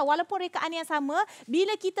jangan risau, walaupun rekaan yang sama,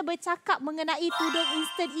 bila kita bercakap mengenai tudung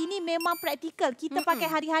instant ini memang praktikal. Kita pakai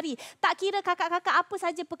hari-hari. Tak kira kakak-kakak apa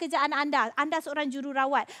saja pekerjaan anda. Anda seorang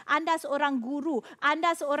jururawat, anda seorang guru,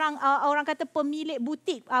 anda seorang orang kata pemilik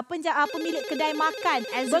butik, pemilik kedai makan,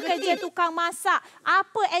 bekerja tukang masak,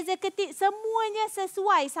 apa eksekutif, semuanya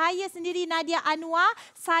sesuai. Saya sendiri Nadia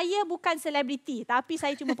saya bukan selebriti, tapi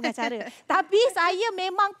saya cuma pengacara. Tapi saya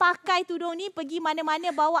memang pakai tudung ni pergi mana-mana,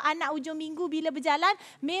 bawa anak hujung minggu bila berjalan.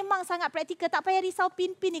 Memang sangat praktikal, tak payah risau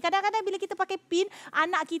pin-pin ni. Kadang-kadang bila kita pakai pin,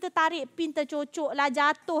 anak kita tarik pin tercocok lah,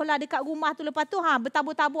 jatuh lah dekat rumah tu. Lepas tu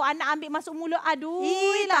bertabur-tabur anak ambil masuk mulut. Aduh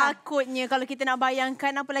lah. Takutnya kalau kita nak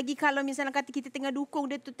bayangkan, apalagi kalau misalnya kata kita tengah dukung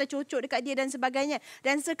dia tu tercocok dekat dia dan sebagainya.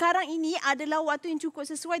 Dan sekarang ini adalah waktu yang cukup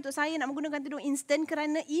sesuai untuk saya nak menggunakan tudung instant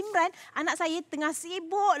kerana Imran, anak saya tengah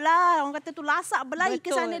sibuk lah. Orang kata tu lasak berlari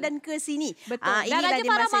ke sana dan ke sini. Betul. Dan Raja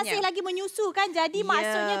Farah masih lagi menyusu kan. Jadi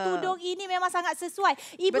maksudnya tudung ini memang sangat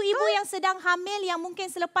sesuai. Ibu-ibu yang sedang hamil yang mungkin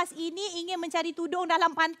selepas ini ingin mencari tudung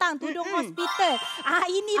dalam pantang, tudung hospital.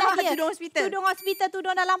 Inilah dia. Tudung hospital. Tudung hospital,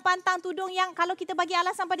 tudung dalam pantang, tudung yang kalau kita bagi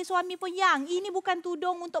alasan pada suami pun yang. Ini bukan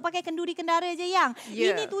tudung untuk pakai kenduri kendara je yang.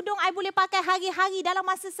 Ini tudung I boleh pakai hari-hari dalam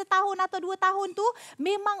masa setahun atau 2 tahun tu.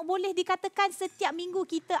 Memang boleh dikatakan setiap minggu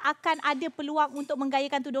kita akan ada peluang untuk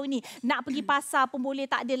menggayakan tudung ni. Nak pergi pasar pun boleh,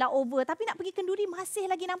 tak adalah over. Tapi nak pergi kenduri masih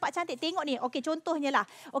lagi nampak cantik. Tengok ni. Okey, contohnya lah.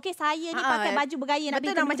 Okey, saya ni pakai baju bergaya nak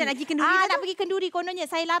pergi kenduri. Macam nak pergi kenduri nak pergi kenduri kononnya.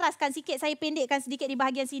 Saya laraskan sikit, saya pendekkan sedikit di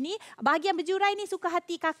bahagian sini. Bahagian berjurai ni suka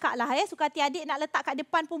hati kakak lah. Suka hati adik, nak letak kat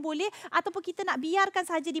depan pun boleh. Ataupun kita nak biarkan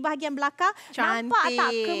saja di bahagian belakang. Cantik. Nampak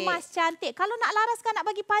tak? Kemas cantik. Kalau nak laraskan, nak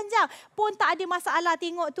bagi panjang pun tak ada masalah.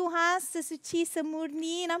 Tengok tu sesuci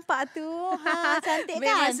semurni. Nampak tu? Cantik kan?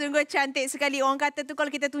 Memang sungguh cantik sekali. Orang kata tu kalau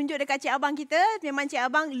kita tunjuk dekat cik abang kita, memang cik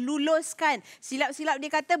abang luluskan. Silap-silap dia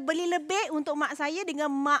kata beli lebih untuk mak saya dengan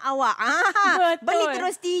mak awak. Beli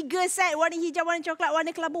terus 3 set. Warna hijau, warna coklat,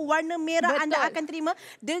 warna kelabu, warna merah. Betul. Anda akan terima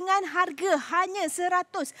dengan harga hanya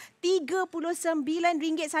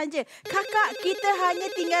RM139 saja. Kakak, kita hanya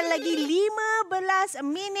tinggal lagi 15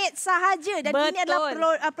 minit sahaja. Dan ini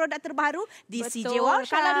adalah produk terbaru di CJ Wow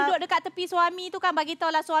Shop. Kalau duduk dekat tepi suami tu kan, bagi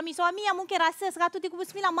tahulah suami-suami yang mungkin rasa 139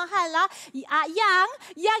 mahal lah.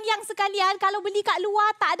 Yang sekalian kalau beli kat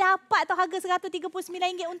luar tak dapat tau harga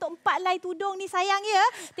RM139 untuk 4 helai tudung ni, sayang ya.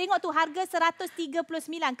 Tengok tu harga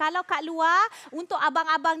RM139. Kalau kat luar, untuk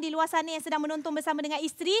abang-abang di luar sana yang sedang menonton bersama dengan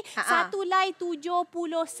isteri, 1 helai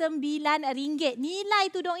RM79. Nilai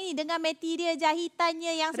tudung ini dengan material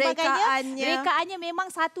jahitannya yang sebagainya, rekaannya memang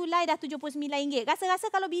 1 helai dah RM79. Rasa-rasa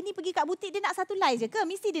kalau bini pergi kat butik, dia nak 1 helai je ke?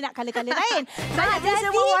 Mesti dia nak color-color lain. Jadi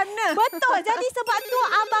semua warna. Betul. Jadi sebab tu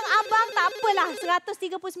abang-abang tak apalah,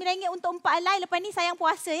 RM139 untuk 4 helai. Lepas ni sayang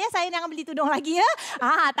puasa ya, saya jangan beli tudung lagi ya.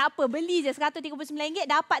 Tak apa, beli je RM139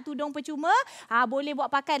 dapat tudung percuma. Boleh buat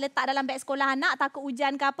pakai, letak dalam beg sekolah anak, takut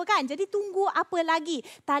hujan ke apa kan. Jadi tunggu apa lagi?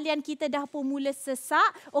 Talian kita dah pun mula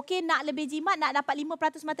sesak. Okey, nak lebih jimat, nak dapat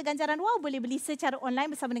 5% mata ganjaran wow, boleh beli secara online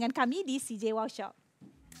bersama dengan kami di CJ Wow Shop.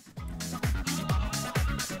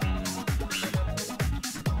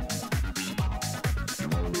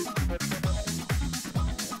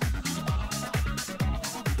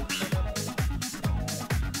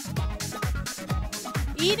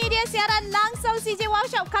 Ini dia siaran langsung CJ Wow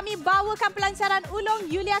Shop. Kami bawakan pelancaran ulung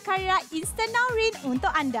Yuliaqarira Instant Naureen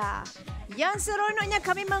untuk anda. Yang seronoknya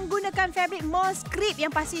kami menggunakan fabrik moss crepe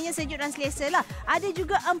yang pastinya sejuk dan selesa lah. Ada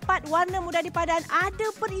juga 4 warna mudah dipadan.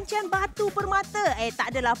 Ada perincian batu permata.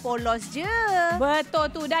 Tak adalah polos je. Betul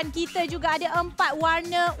tu. Dan kita juga ada 4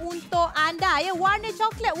 warna untuk anda. Ya, warna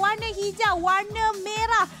coklat, warna hijau, warna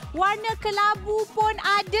merah, warna kelabu pun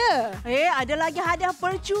ada. Ada lagi hadiah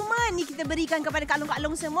percuma ni kita berikan kepada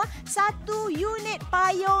kalung-kalung semua. 1 unit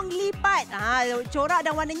payung lipat. Corak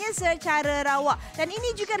dan warnanya secara rawak. Dan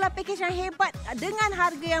ini juga adalah package yang hebat dengan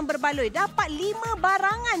harga yang berbaloi. Dapat 5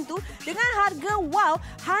 barangan tu dengan harga wow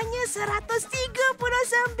hanya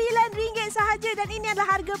RM139 sahaja. Dan ini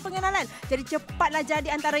adalah harga pengenalan. Jadi cepatlah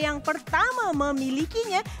jadi antara yang pertama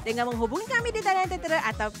memilikinya dengan menghubungi kami di talian tertera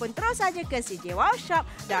ataupun terus saja ke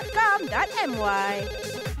cjwowshop.com.my.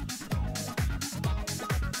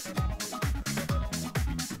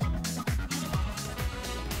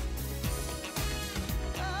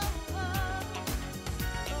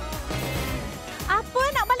 Apa,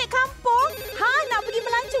 nak balik kampung? Nak pergi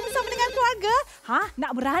melancong bersama dengan keluarga?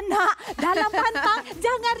 Nak beranak dalam pantang?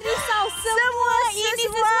 Jangan risau, semua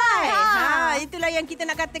ini sesuai. Itulah yang kita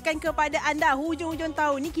nak katakan kepada anda. Hujung-hujung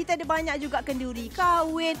tahun ni kita ada banyak juga kenduri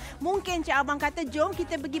kahwin. Mungkin cik abang kata jom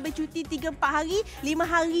kita pergi bercuti 3-4 hari, 5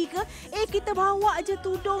 hari ke. Kita bawa je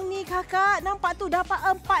tudung ni kakak. Nampak tu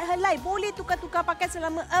dapat 4 helai. Boleh tukar-tukar pakai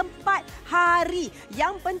selama 4 hari.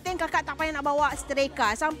 Yang penting kakak tak payah nak bawa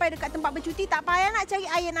streka. Sampai dekat tempat bercuti tak payah nak cari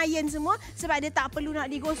iron-iron semua. Sebab dia tak perlu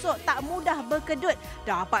nak digosok. Tak mudah berkedut.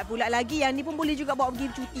 Dapat pula lagi yang ni pun boleh juga bawa pergi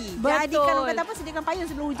bercuti. Jadi kalau kata apa, sediakan payung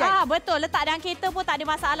sebelum hujan. Betul. Letak dalam kereta pun tak ada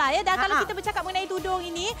masalah ya. Dan kalau kita bercakap mengenai tudung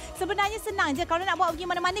ini, sebenarnya senang je. Kalau nak bawa pergi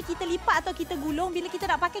mana-mana, kita lipat atau kita gulung. Bila kita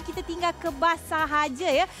nak pakai, kita tinggal kebas sahaja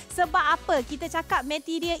ya. Sebab apa? Kita cakap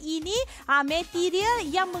material ini, material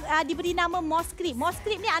yang diberi nama moss crepe. Moss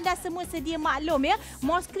crepe ni anda semua sedia maklum ya.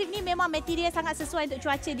 Moss crepe ni memang material sangat sesuai untuk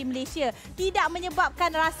cuaca di Malaysia. Tidak menyebabkan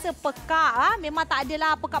rasa pekak. Memang tak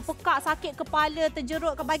adalah pekak-pekak, sakit kepala,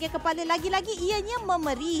 terjerut ke bahagian kepala. Lagi-lagi ianya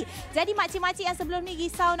memeri. Jadi makcik-makcik yang sebelum ni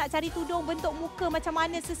risau nak cari tudung bentuk muka macam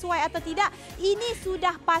mana sesuai atau tidak, ini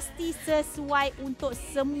sudah pasti sesuai untuk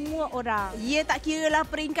semua orang. Ya, tak kira lah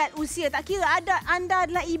peringkat usia. Tak kira anda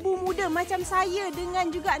adalah ibu muda macam saya dengan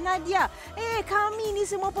juga Nadia. Kami ni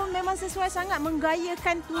semua pun memang sesuai sangat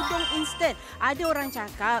menggayakan tudung instant. Ada orang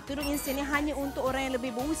cakap tudung instant ni hanya untuk orang yang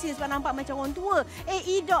lebih berusia sebab nampak macam orang tua.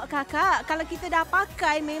 Idok kakak. Kalau kita dah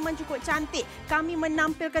pakai memang cukup cantik. kami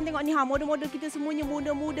menampilkan, tengok ni model-model kita semuanya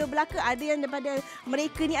muda-muda belaka. Ada yang daripada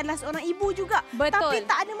mereka ni adalah seorang ibu juga. Betul. Tapi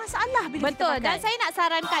tak ada masalah bila kita pakai. Dan saya nak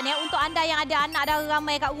sarankan untuk anda yang ada anak dah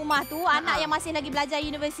ramai kat rumah tu, anak yang masih lagi belajar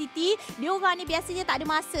universiti, diorang ni biasanya tak ada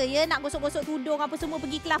masa nak gosok-gosok tudung apa semua,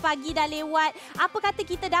 pergi kelas pagi dah lewat. Apa kata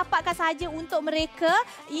kita dapatkan saja untuk mereka.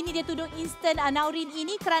 Ini dia tudung instant Naureen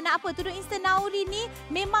ini. Kerana apa? Tudung instant Naureen ni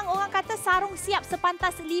memang orang kata sarung siap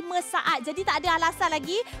sepantas 5 saat. Jadi tak ada alasan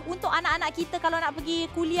lagi untuk anak-anak kita kalau nak pergi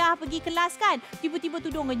kuliah, pergi kelas kan, tiba-tiba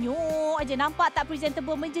tudung ngenyuk aja, nampak tak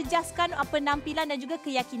presentable, menjejaskan penampilan dan juga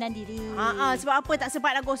keyakinan diri. Sebab apa tak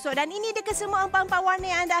sempat nak gosok. Dan ini dia kesemua 4 warna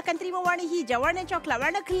yang anda akan terima. Warna hijau, warna coklat,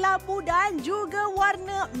 warna kelabu dan juga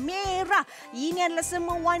warna merah. Ini adalah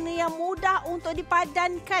semua warna yang mudah untuk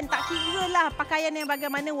dipadankan. Tak kira lah pakaian yang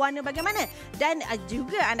bagaimana, warna bagaimana. Dan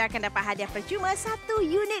juga anda akan dapat hadiah percuma 1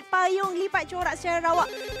 unit payung lipat corak secara rawak.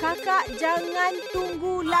 Kakak jangan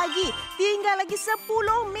tunggu lagi. Tinggal lagi 10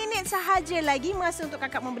 minit sahaja lagi masa untuk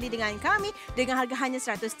kakak membeli dengan kami dengan harga hanya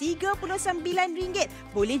RM139.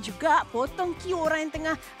 Boleh juga potong queue orang yang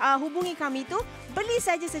tengah hubungi kami tu. Beli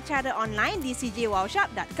saja secara online di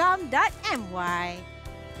cjwowshop.com.my.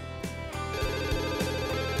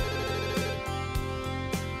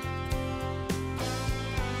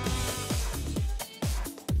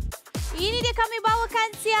 Ini dia kami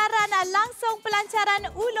bawakan siaran langsung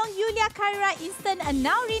pelancaran ulung Yuliaqarira Instant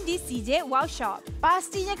Naureen di CJ Wow Shop.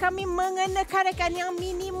 Pastinya kami mengenakan yang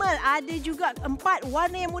minimal. Ada juga 4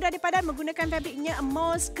 warna yang mudah dipadan menggunakan fabriknya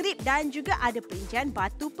moss script dan juga ada perincian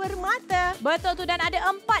batu permata. Betul tu, dan ada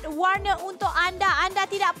 4 warna untuk anda. Anda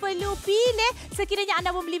tidak perlu pilih. Sekiranya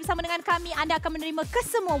anda membeli bersama dengan kami, anda akan menerima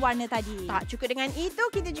kesemua warna tadi. Tak cukup dengan itu,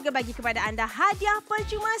 kita juga bagi kepada anda hadiah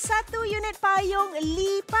percuma 1 unit payung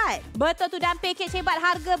lipat. Betul tu, dan pakej hebat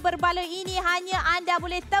harga berbaloi ini hanya anda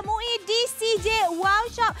boleh temui di CJ Wow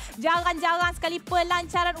Shop. Jarang-jarang sekali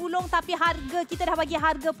pelancaran ulung tapi harga kita dah bagi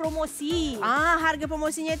harga promosi. Harga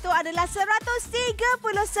promosinya itu adalah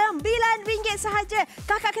RM139 sahaja.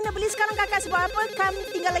 Kakak kena beli sekarang kakak, sebab apa?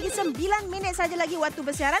 Kami tinggal lagi 9 minit saja lagi waktu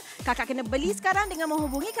bersiaran. Kakak kena beli sekarang dengan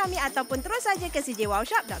menghubungi kami ataupun terus saja ke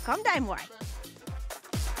cjwowshop.com.my.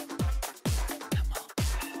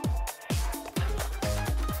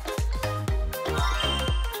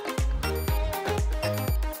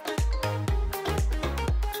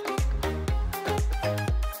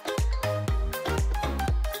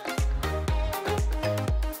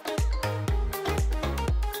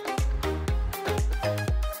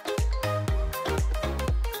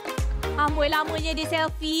 Amboi lamanya dia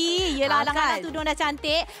selfie. Yelah, alang-alang tudung dah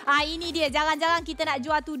cantik. Ini dia, jarang-jarang kita nak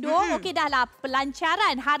jual tudung. Okey, dah lah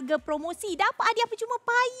pelancaran harga promosi. Dapat hadiah percuma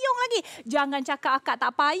payung lagi. Jangan cakap akak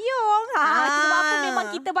tak payung. Sebab apa?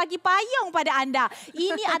 Memang kita bagi payung pada anda.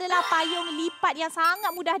 Ini adalah payung lipat yang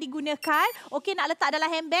sangat mudah digunakan. Okey, nak letak dalam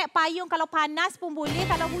handbag. Payung kalau panas pun boleh.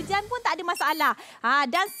 Kalau hujan pun tak ada masalah.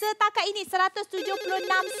 Dan setakat ini 176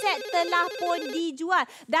 set telah pun dijual.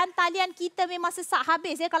 Dan talian kita memang sesak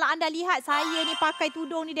habis. Kalau anda lihat, saya ni pakai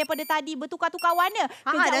tudung ni daripada tadi bertukar-tukar warna.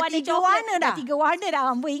 Dah warna 3 coklat. warna dah. 3 warna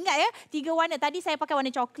dah. Amboi, ingat 3 warna. Tadi saya pakai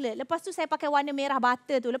warna coklat. Lepas tu saya pakai warna merah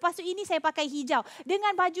butter tu. Lepas tu ini saya pakai hijau.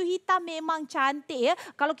 Dengan baju hitam memang cantik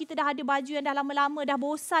Kalau kita dah ada baju yang dah lama-lama dah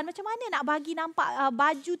bosan, macam mana nak bagi nampak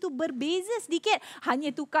baju tu berbeza sedikit?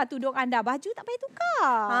 Hanya tukar tudung anda. Baju tak payah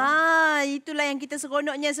tukar. Itulah yang kita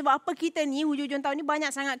seronoknya. Sebab apa, kita ni hujung-hujung tahun ni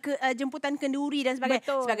banyak sangat jemputan kenduri dan sebagainya.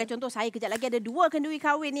 Betul. Sebagai contoh, saya kejap lagi ada 2 kenduri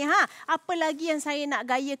kahwin ni. Apa lagi yang saya nak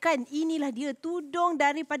gayakan? Inilah dia tudung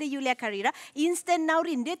daripada Yuliaqarira Instant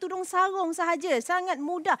Naureen. Dia tudung sarung sahaja. Sangat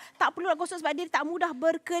mudah. Tak perlu nak gosok sebab dia tak mudah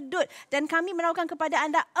berkedut. Dan kami menawarkan kepada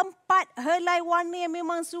anda 4 helai warna yang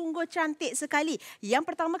memang sungguh cantik sekali.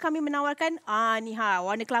 Yang pertama kami menawarkan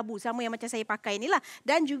warna kelabu, sama yang macam saya pakai inilah.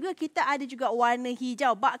 Dan juga kita ada juga warna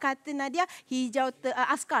hijau. Bak kata Nadia, hijau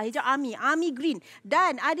askar, hijau army green.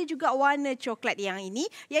 Dan ada juga warna coklat yang ini.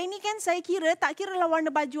 Yang ini kan saya kira tak kiralah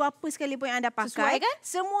warna baju apa sekalipun yang anda pakai. Sesuai kan?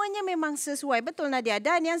 Semuanya memang sesuai. Betul Nadia.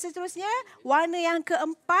 Dan yang seterusnya, warna yang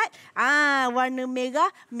keempat, warna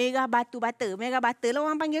merah batu bata. Merah bata lah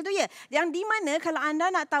orang panggil tu ya. Yang di mana kalau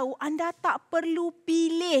anda nak tahu, anda tak perlu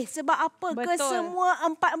pilih. Sebab apa? Betul. Kesemua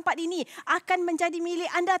 4 ini akan menjadi milik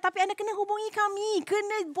anda. Tapi anda kena hubungi kami.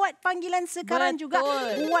 Kena buat panggilan sekarang juga.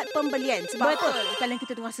 Buat pembelian. Sebab apa? Kalian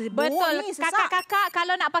kita tengah sibuk ni, sesak. Kakak-kakak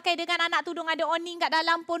kalau nak pakai dengan anak tudung ada awning kat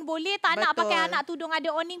dalam pun boleh. Tak nak pakai anak tudung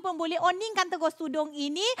ada awning pun boleh oningkan terus tudung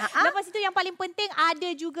ini. Lepas itu yang paling penting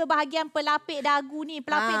ada juga bahagian pelapik dagu ni.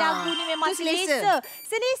 Pelapik dagu ni memang selesa.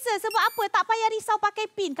 Selesa sebab apa? Tak payah risau pakai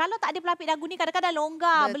pin. Kalau tak ada pelapik dagu ni kadang-kadang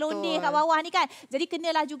longgar, berlondeh kat bawah ni kan. Jadi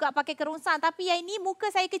kenalah juga pakai kerongsang. Tapi yang ini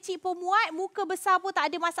muka saya kecil pun muat, muka besar pun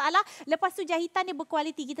tak ada masalah. Lepas tu jahitan dia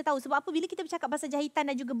berkualiti. Kita tahu sebab apa? Bila kita bercakap pasal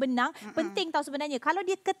jahitan dan juga benang, penting tahu sebenarnya. Kalau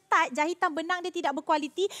dia ketat, jahitan benang dia tidak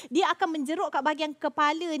berkualiti, dia akan menjeruk kat bahagian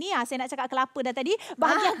kepala ni. Saya nak cakap kelapa dah tadi.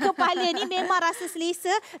 Bahagian kepala ni memang rasa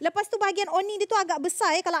selesa. Lepas tu bahagian oning dia tu agak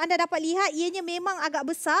besar. Kalau anda dapat lihat, ianya memang agak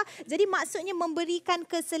besar. Jadi maksudnya memberikan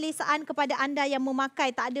keselesaan kepada anda yang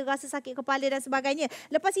memakai. Tak ada rasa sakit kepala dan sebagainya.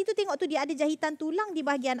 Lepas itu tengok tu dia ada jahitan tulang di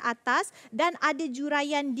bahagian atas dan ada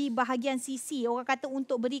juraian di bahagian sisi. Orang kata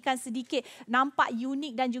untuk berikan sedikit nampak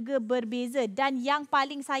unik dan juga berbeza. Dan yang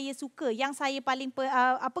paling saya suka, yang saya paling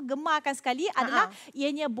gemarkan sekali adalah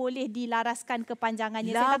ianya boleh dilaraskan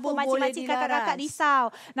kepanjangannya. Saya takut makcik-makcik kakak-kakak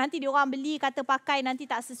risau. Nanti diorang beli kata pakai nanti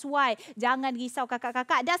tak sesuai. Jangan risau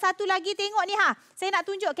kakak-kakak. Dan satu lagi tengok ni saya nak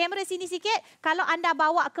tunjuk kamera sini sikit. Kalau anda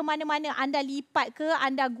bawa ke mana-mana, anda lipat ke,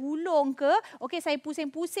 anda gulung ke. Okey, saya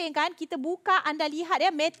pusing-pusing kan. Kita buka, anda lihat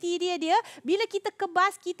ya material dia. Bila kita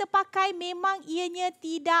kebas, kita pakai memang ianya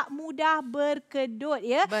tidak mudah berkedut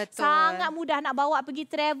ya. Betul. Sangat mudah nak bawa pergi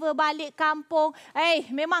travel balik kampung.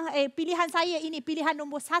 Memang pilihan saya ini pilihan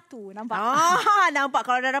nombor 1. Nampak? Nampak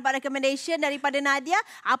kalau dah dapat recommendation daripada Nadia,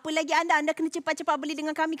 apa lagi anda kena cepat-cepat beli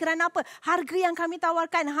dengan kami kerana apa? Harga yang kami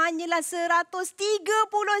tawarkan hanyalah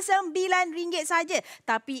RM139 saja.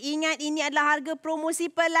 Tapi ingat ini adalah harga promosi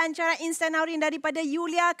pelancaran instan Naureen daripada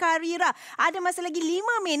Yuliaqarira. Ada masa lagi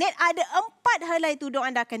 5 minit, ada 4 helai tudung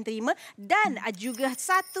anda akan terima dan juga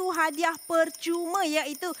 1 hadiah percuma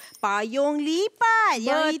iaitu payung lipat.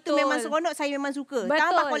 Yang itu memang seronok, saya memang suka.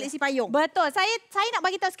 Tambah koleksi payung. Betul. Saya nak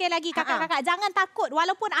bagi tahu sekali lagi kakak-kakak, jangan takut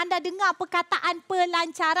walaupun anda dengar perkataan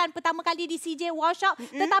pelancaran pertama kali di CJ Workshop,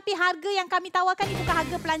 tetapi harga yang kami tawarkan ini bukan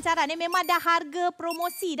harga pelancaran. Ini memang dah harga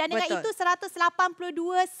promosi dan dengan itu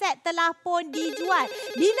 182 set telah pun dijual.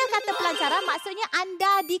 Bila kata pelancaran, maksudnya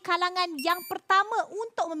anda di kalangan yang pertama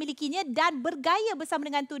untuk memilikinya dan bergaya bersama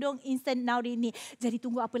dengan tudung instan Naureen ini. Jadi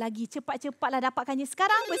tunggu apa lagi? Cepat-cepatlah dapatkannya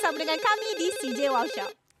sekarang bersama dengan kami di CJ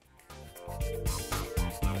Workshop.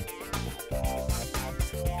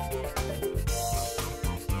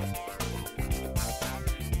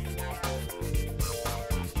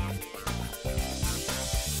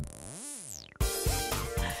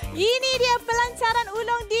 Ini dia pelancaran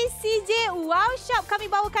ulung di CJ Workshop.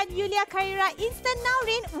 Kami bawakan Yuliaqarira Instant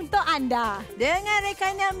Naureen untuk anda. Dengan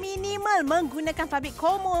rekanan minimal menggunakan fabrik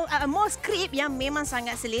Moscript yang memang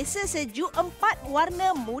sangat selesa, sejuk, 4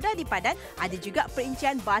 warna mudah dipadan. Ada juga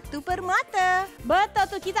perincian batu permata.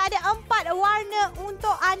 Betul tu, kita ada 4 warna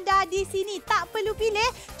untuk anda di sini. Tak perlu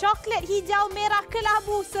pilih coklat, hijau, merah,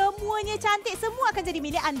 kelabu. Semuanya cantik, semua akan jadi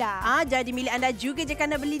milik anda. Jadi milik anda juga jika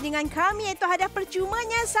anda beli dengan kami, iaitu hadiah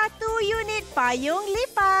percumanya 1 unit payung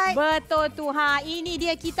lipat. Betul tu. Ini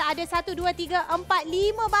dia, kita ada 1, 2, 3, 4,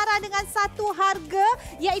 5 barang dengan satu harga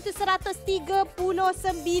iaitu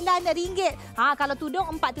RM139. Kalau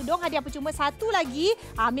tudung 4 tudung, hadiah percuma 1 lagi.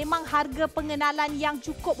 Memang harga pengenalan yang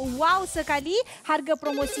cukup wow sekali. Harga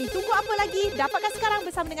promosi. Tunggu apa lagi? Dapatkan sekarang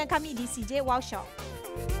bersama dengan kami di CJ Workshop.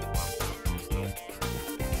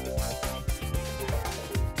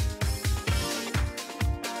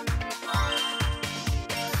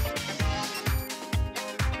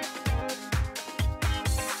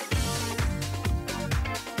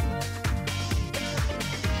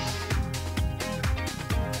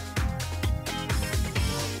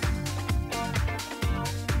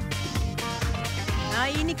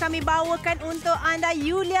 Ini kami bawakan untuk anda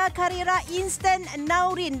Yuliaqarira Instant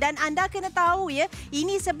Naureen dan anda kena tahu ya,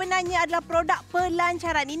 ini sebenarnya adalah produk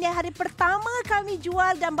pelancaran. Ini hari pertama kami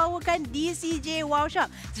jual dan bawakan di CJ Workshop.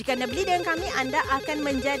 Jika anda beli dengan kami, anda akan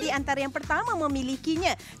menjadi antara yang pertama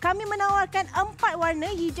memilikinya. Kami menawarkan 4 warna,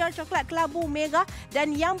 hijau, coklat, kelabu, merah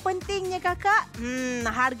dan yang pentingnya kakak,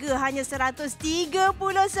 harga hanya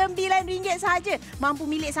RM139 sahaja. Mampu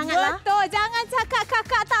milik sangatlah. Betul, jangan cakap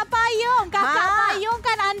kakak tak payung. Kakak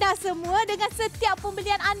payungkan anda semua. Dengan setiap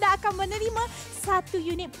pembelian anda akan menerima 1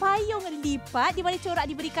 unit payung lipat di mana corak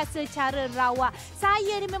diberikan secara rawak.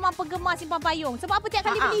 Saya ni memang penggemar simpan payung. Sebab apa? Tiap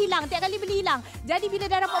kali beli hilang, tiap kali beli hilang. Jadi bila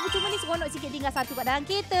dah dapat percuma ni, seronok sikit. Tinggal 1 kat dalam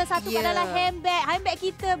kereta, 1 kat dalam handbag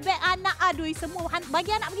kita, beg anak, semua.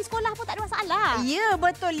 Bagi anak pergi sekolah pun tak ada masalah. Ya,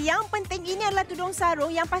 betul. Yang penting ini adalah tudung sarung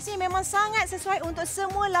yang pasti memang sangat sesuai untuk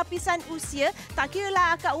semua lapisan usia. Tak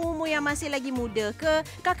kiralah akak umur yang masih lagi muda ke,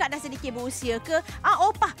 kakak dah sedikit berusia ke,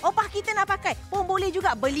 Opah kita nak pakai pun boleh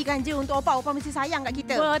juga. Belikan je untuk opah. Opah mesti sayang kat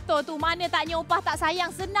kita. Betul tu. Mana taknya opah tak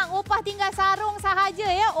sayang. Senang. Opah tinggal sarung sahaja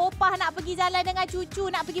ya. Opah nak pergi jalan dengan cucu,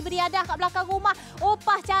 nak pergi beriadah kat belakang rumah.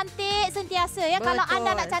 Opah cantik sentiasa ya. Betul. Kalau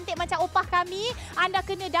anda nak cantik macam opah kami, anda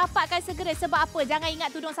kena dapatkan segera. Sebab apa? Jangan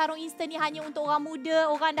ingat tudung sarung instan ni hanya untuk orang muda,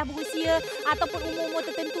 orang dah berusia ataupun umur-umur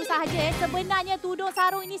tertentu sahaja ya. Sebenarnya tudung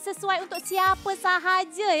sarung ini sesuai untuk siapa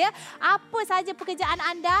sahaja ya. Apa sahaja pekerjaan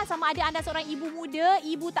anda, sama ada anda seorang ibu muda,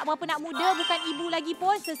 ibu tak berapa nak muda, bukan ibu lagi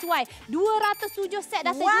pun, sesuai. 207 set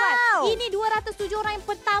dah terjual. Ini 207 orang yang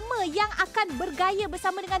pertama yang akan bergaya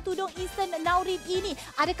bersama dengan tudung instan Naureen ini.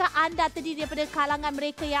 Adakah anda terdiri daripada kalangan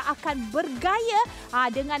mereka yang akan bergaya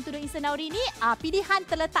dengan tudung instan Naureen ini? Pilihan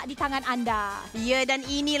terletak di tangan anda. Ya, dan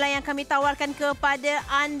inilah yang kami tawarkan kepada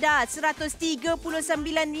anda.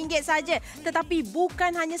 RM139 saja. Tetapi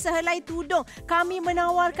bukan hanya sehelai tudung. Kami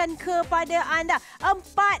menawarkan kepada anda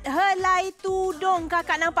 4 helai tudung.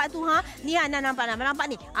 Kakak nampak tu ha? Ni anda nampak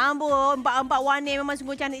ni. Amboi, 4 warna memang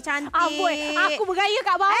sungguh cantik-cantik. Amboi, aku bergaya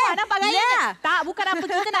kat bawah. Nampak gaya? Yeah. Tak, bukan apa.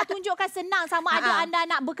 Kita nak tunjukkan senang. Sama ada anda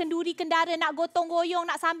nak berkenduri kendara, nak gotong goyong,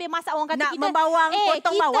 nak sambil masak. Orang kata nak kita membawang,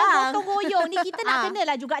 potong kita bawang. Gotong goyong ni kita nak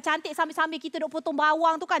kenalah juga cantik sambil-sambil kita duk potong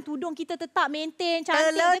bawang tu kan. Tudung kita tetap maintain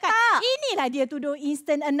cantik je kan. Inilah dia tudung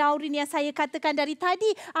instant Naureen yang saya katakan dari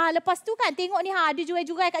tadi. Lepas tu kan tengok ni ada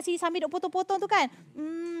jual-jual kat sini sambil duk potong-potong tu kan.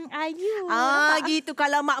 Ayu. Gitu.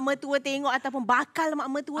 Kalau mak mertua tengok ataupun bakal mak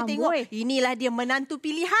mertua tengok, inilah dia menantu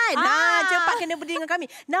pilihan. Cepat kena berdiri dengan kami.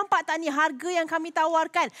 Nampak tak ni harga yang kami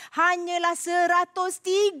tawarkan? Hanyalah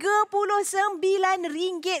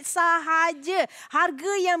RM139 sahaja.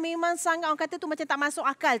 Harga yang memang sangat orang kata tu macam tak masuk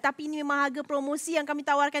akal. Tapi ini memang harga promosi yang kami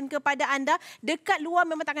tawarkan kepada anda. Dekat luar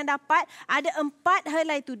memang takkan dapat. Ada 4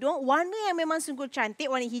 helai tudung. Warna yang memang sungguh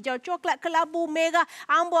cantik. Warna hijau, coklat, kelabu, merah.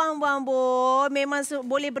 Amboi. Memang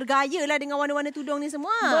boleh bergaya lah dengan warna-warna tudung ni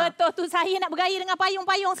semua. Betul tu. Saya nak bergaya dengan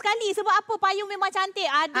payung-payung sekali. Sebab apa? Payung memang cantik.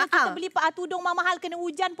 Ada kita beli tudung mahal kena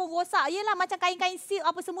hujan pun rosak. Yelah macam kain-kain silk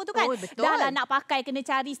apa semua tu kan. Betul. Dah lah nak pakai kena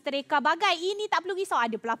cari streka bagai. Ini tak perlu risau.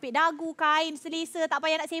 Ada pelapik dagu, kain, selesa. Tak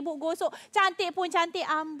payah nak sibuk gosok. Cantik pun cantik.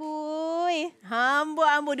 Amboi.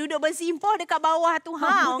 Duduk bersimpoh dekat bawah tu.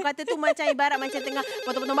 Orang kata tu macam ibarat macam tengah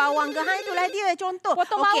potong-potong bawang ke. Itulah dia contoh.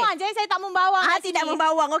 Potong bawang. Jadi saya tak membawang. Tidak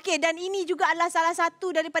membawang. Okey, dan ini juga adalah salah satu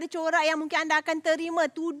daripada corak yang mungkin anda akan terima.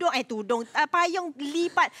 Payung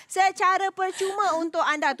lipat secara percuma untuk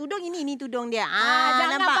anda. Tudung ini tudung dia.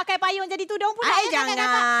 Jangan nampak? pakai payung jadi tudung pula.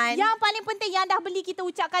 Jangan. Yang paling penting yang dah beli, kita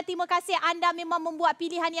ucapkan terima kasih. Anda memang membuat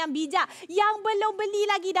pilihan yang bijak. Yang belum beli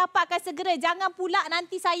lagi dapatkan segera. Jangan pula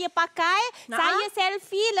nanti saya pakai, saya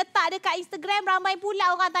selfie letak dekat Instagram, ramai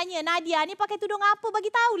pula orang tanya, Nadia ni pakai tudung apa? Bagi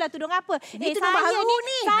tahulah tudung apa. Tudung baru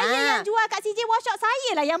ni. Saya yang jual kat CJ Workshop, saya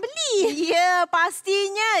lah yang beli. Ya,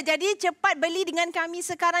 pastinya. Jadi cepat beli dengan kami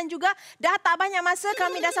sekarang juga. Dah tak banyak masa,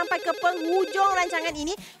 kami dah sampai ke penghujung rancangan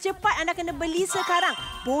ini. Cepat anda kena beli sekarang.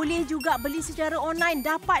 Boleh juga beli secara online.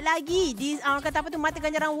 Dapat lagi di orang kata apa tu, mata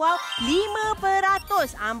ganjaran wow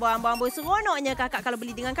 5%. Amboi. Seronoknya kakak kalau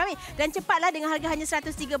beli dengan kami. Dan cepatlah dengan harga hanya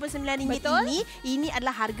RM139 ini. Ini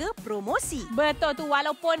adalah harga promosi. Betul tu.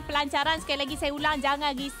 Walaupun pelancaran, sekali lagi saya ulang,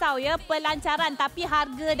 jangan risau ya. Pelancaran tapi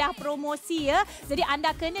harga dah promosi ya. Jadi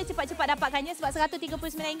anda kena cepat-cepat dapatkannya sebab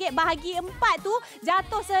RM139 bahagi 4 tu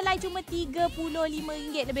jatuh selai cuma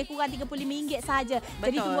RM35. Lebih kurang RM35 sahaja.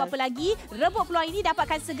 Jadi tunggu apa lagi? Rebut peluang ini,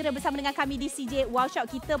 dapatkan segera bersama dengan kami di CJ Workshop.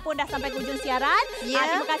 Kita pun dah sampai ke hujung siaran.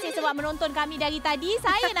 Terima kasih sebab menonton kami dari tadi.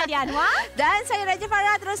 Saya Nadia dan saya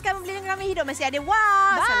Farah. Teruskan membeli dengan kami. Hidup masih ada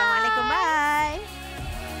wow. Assalamualaikum. Bye.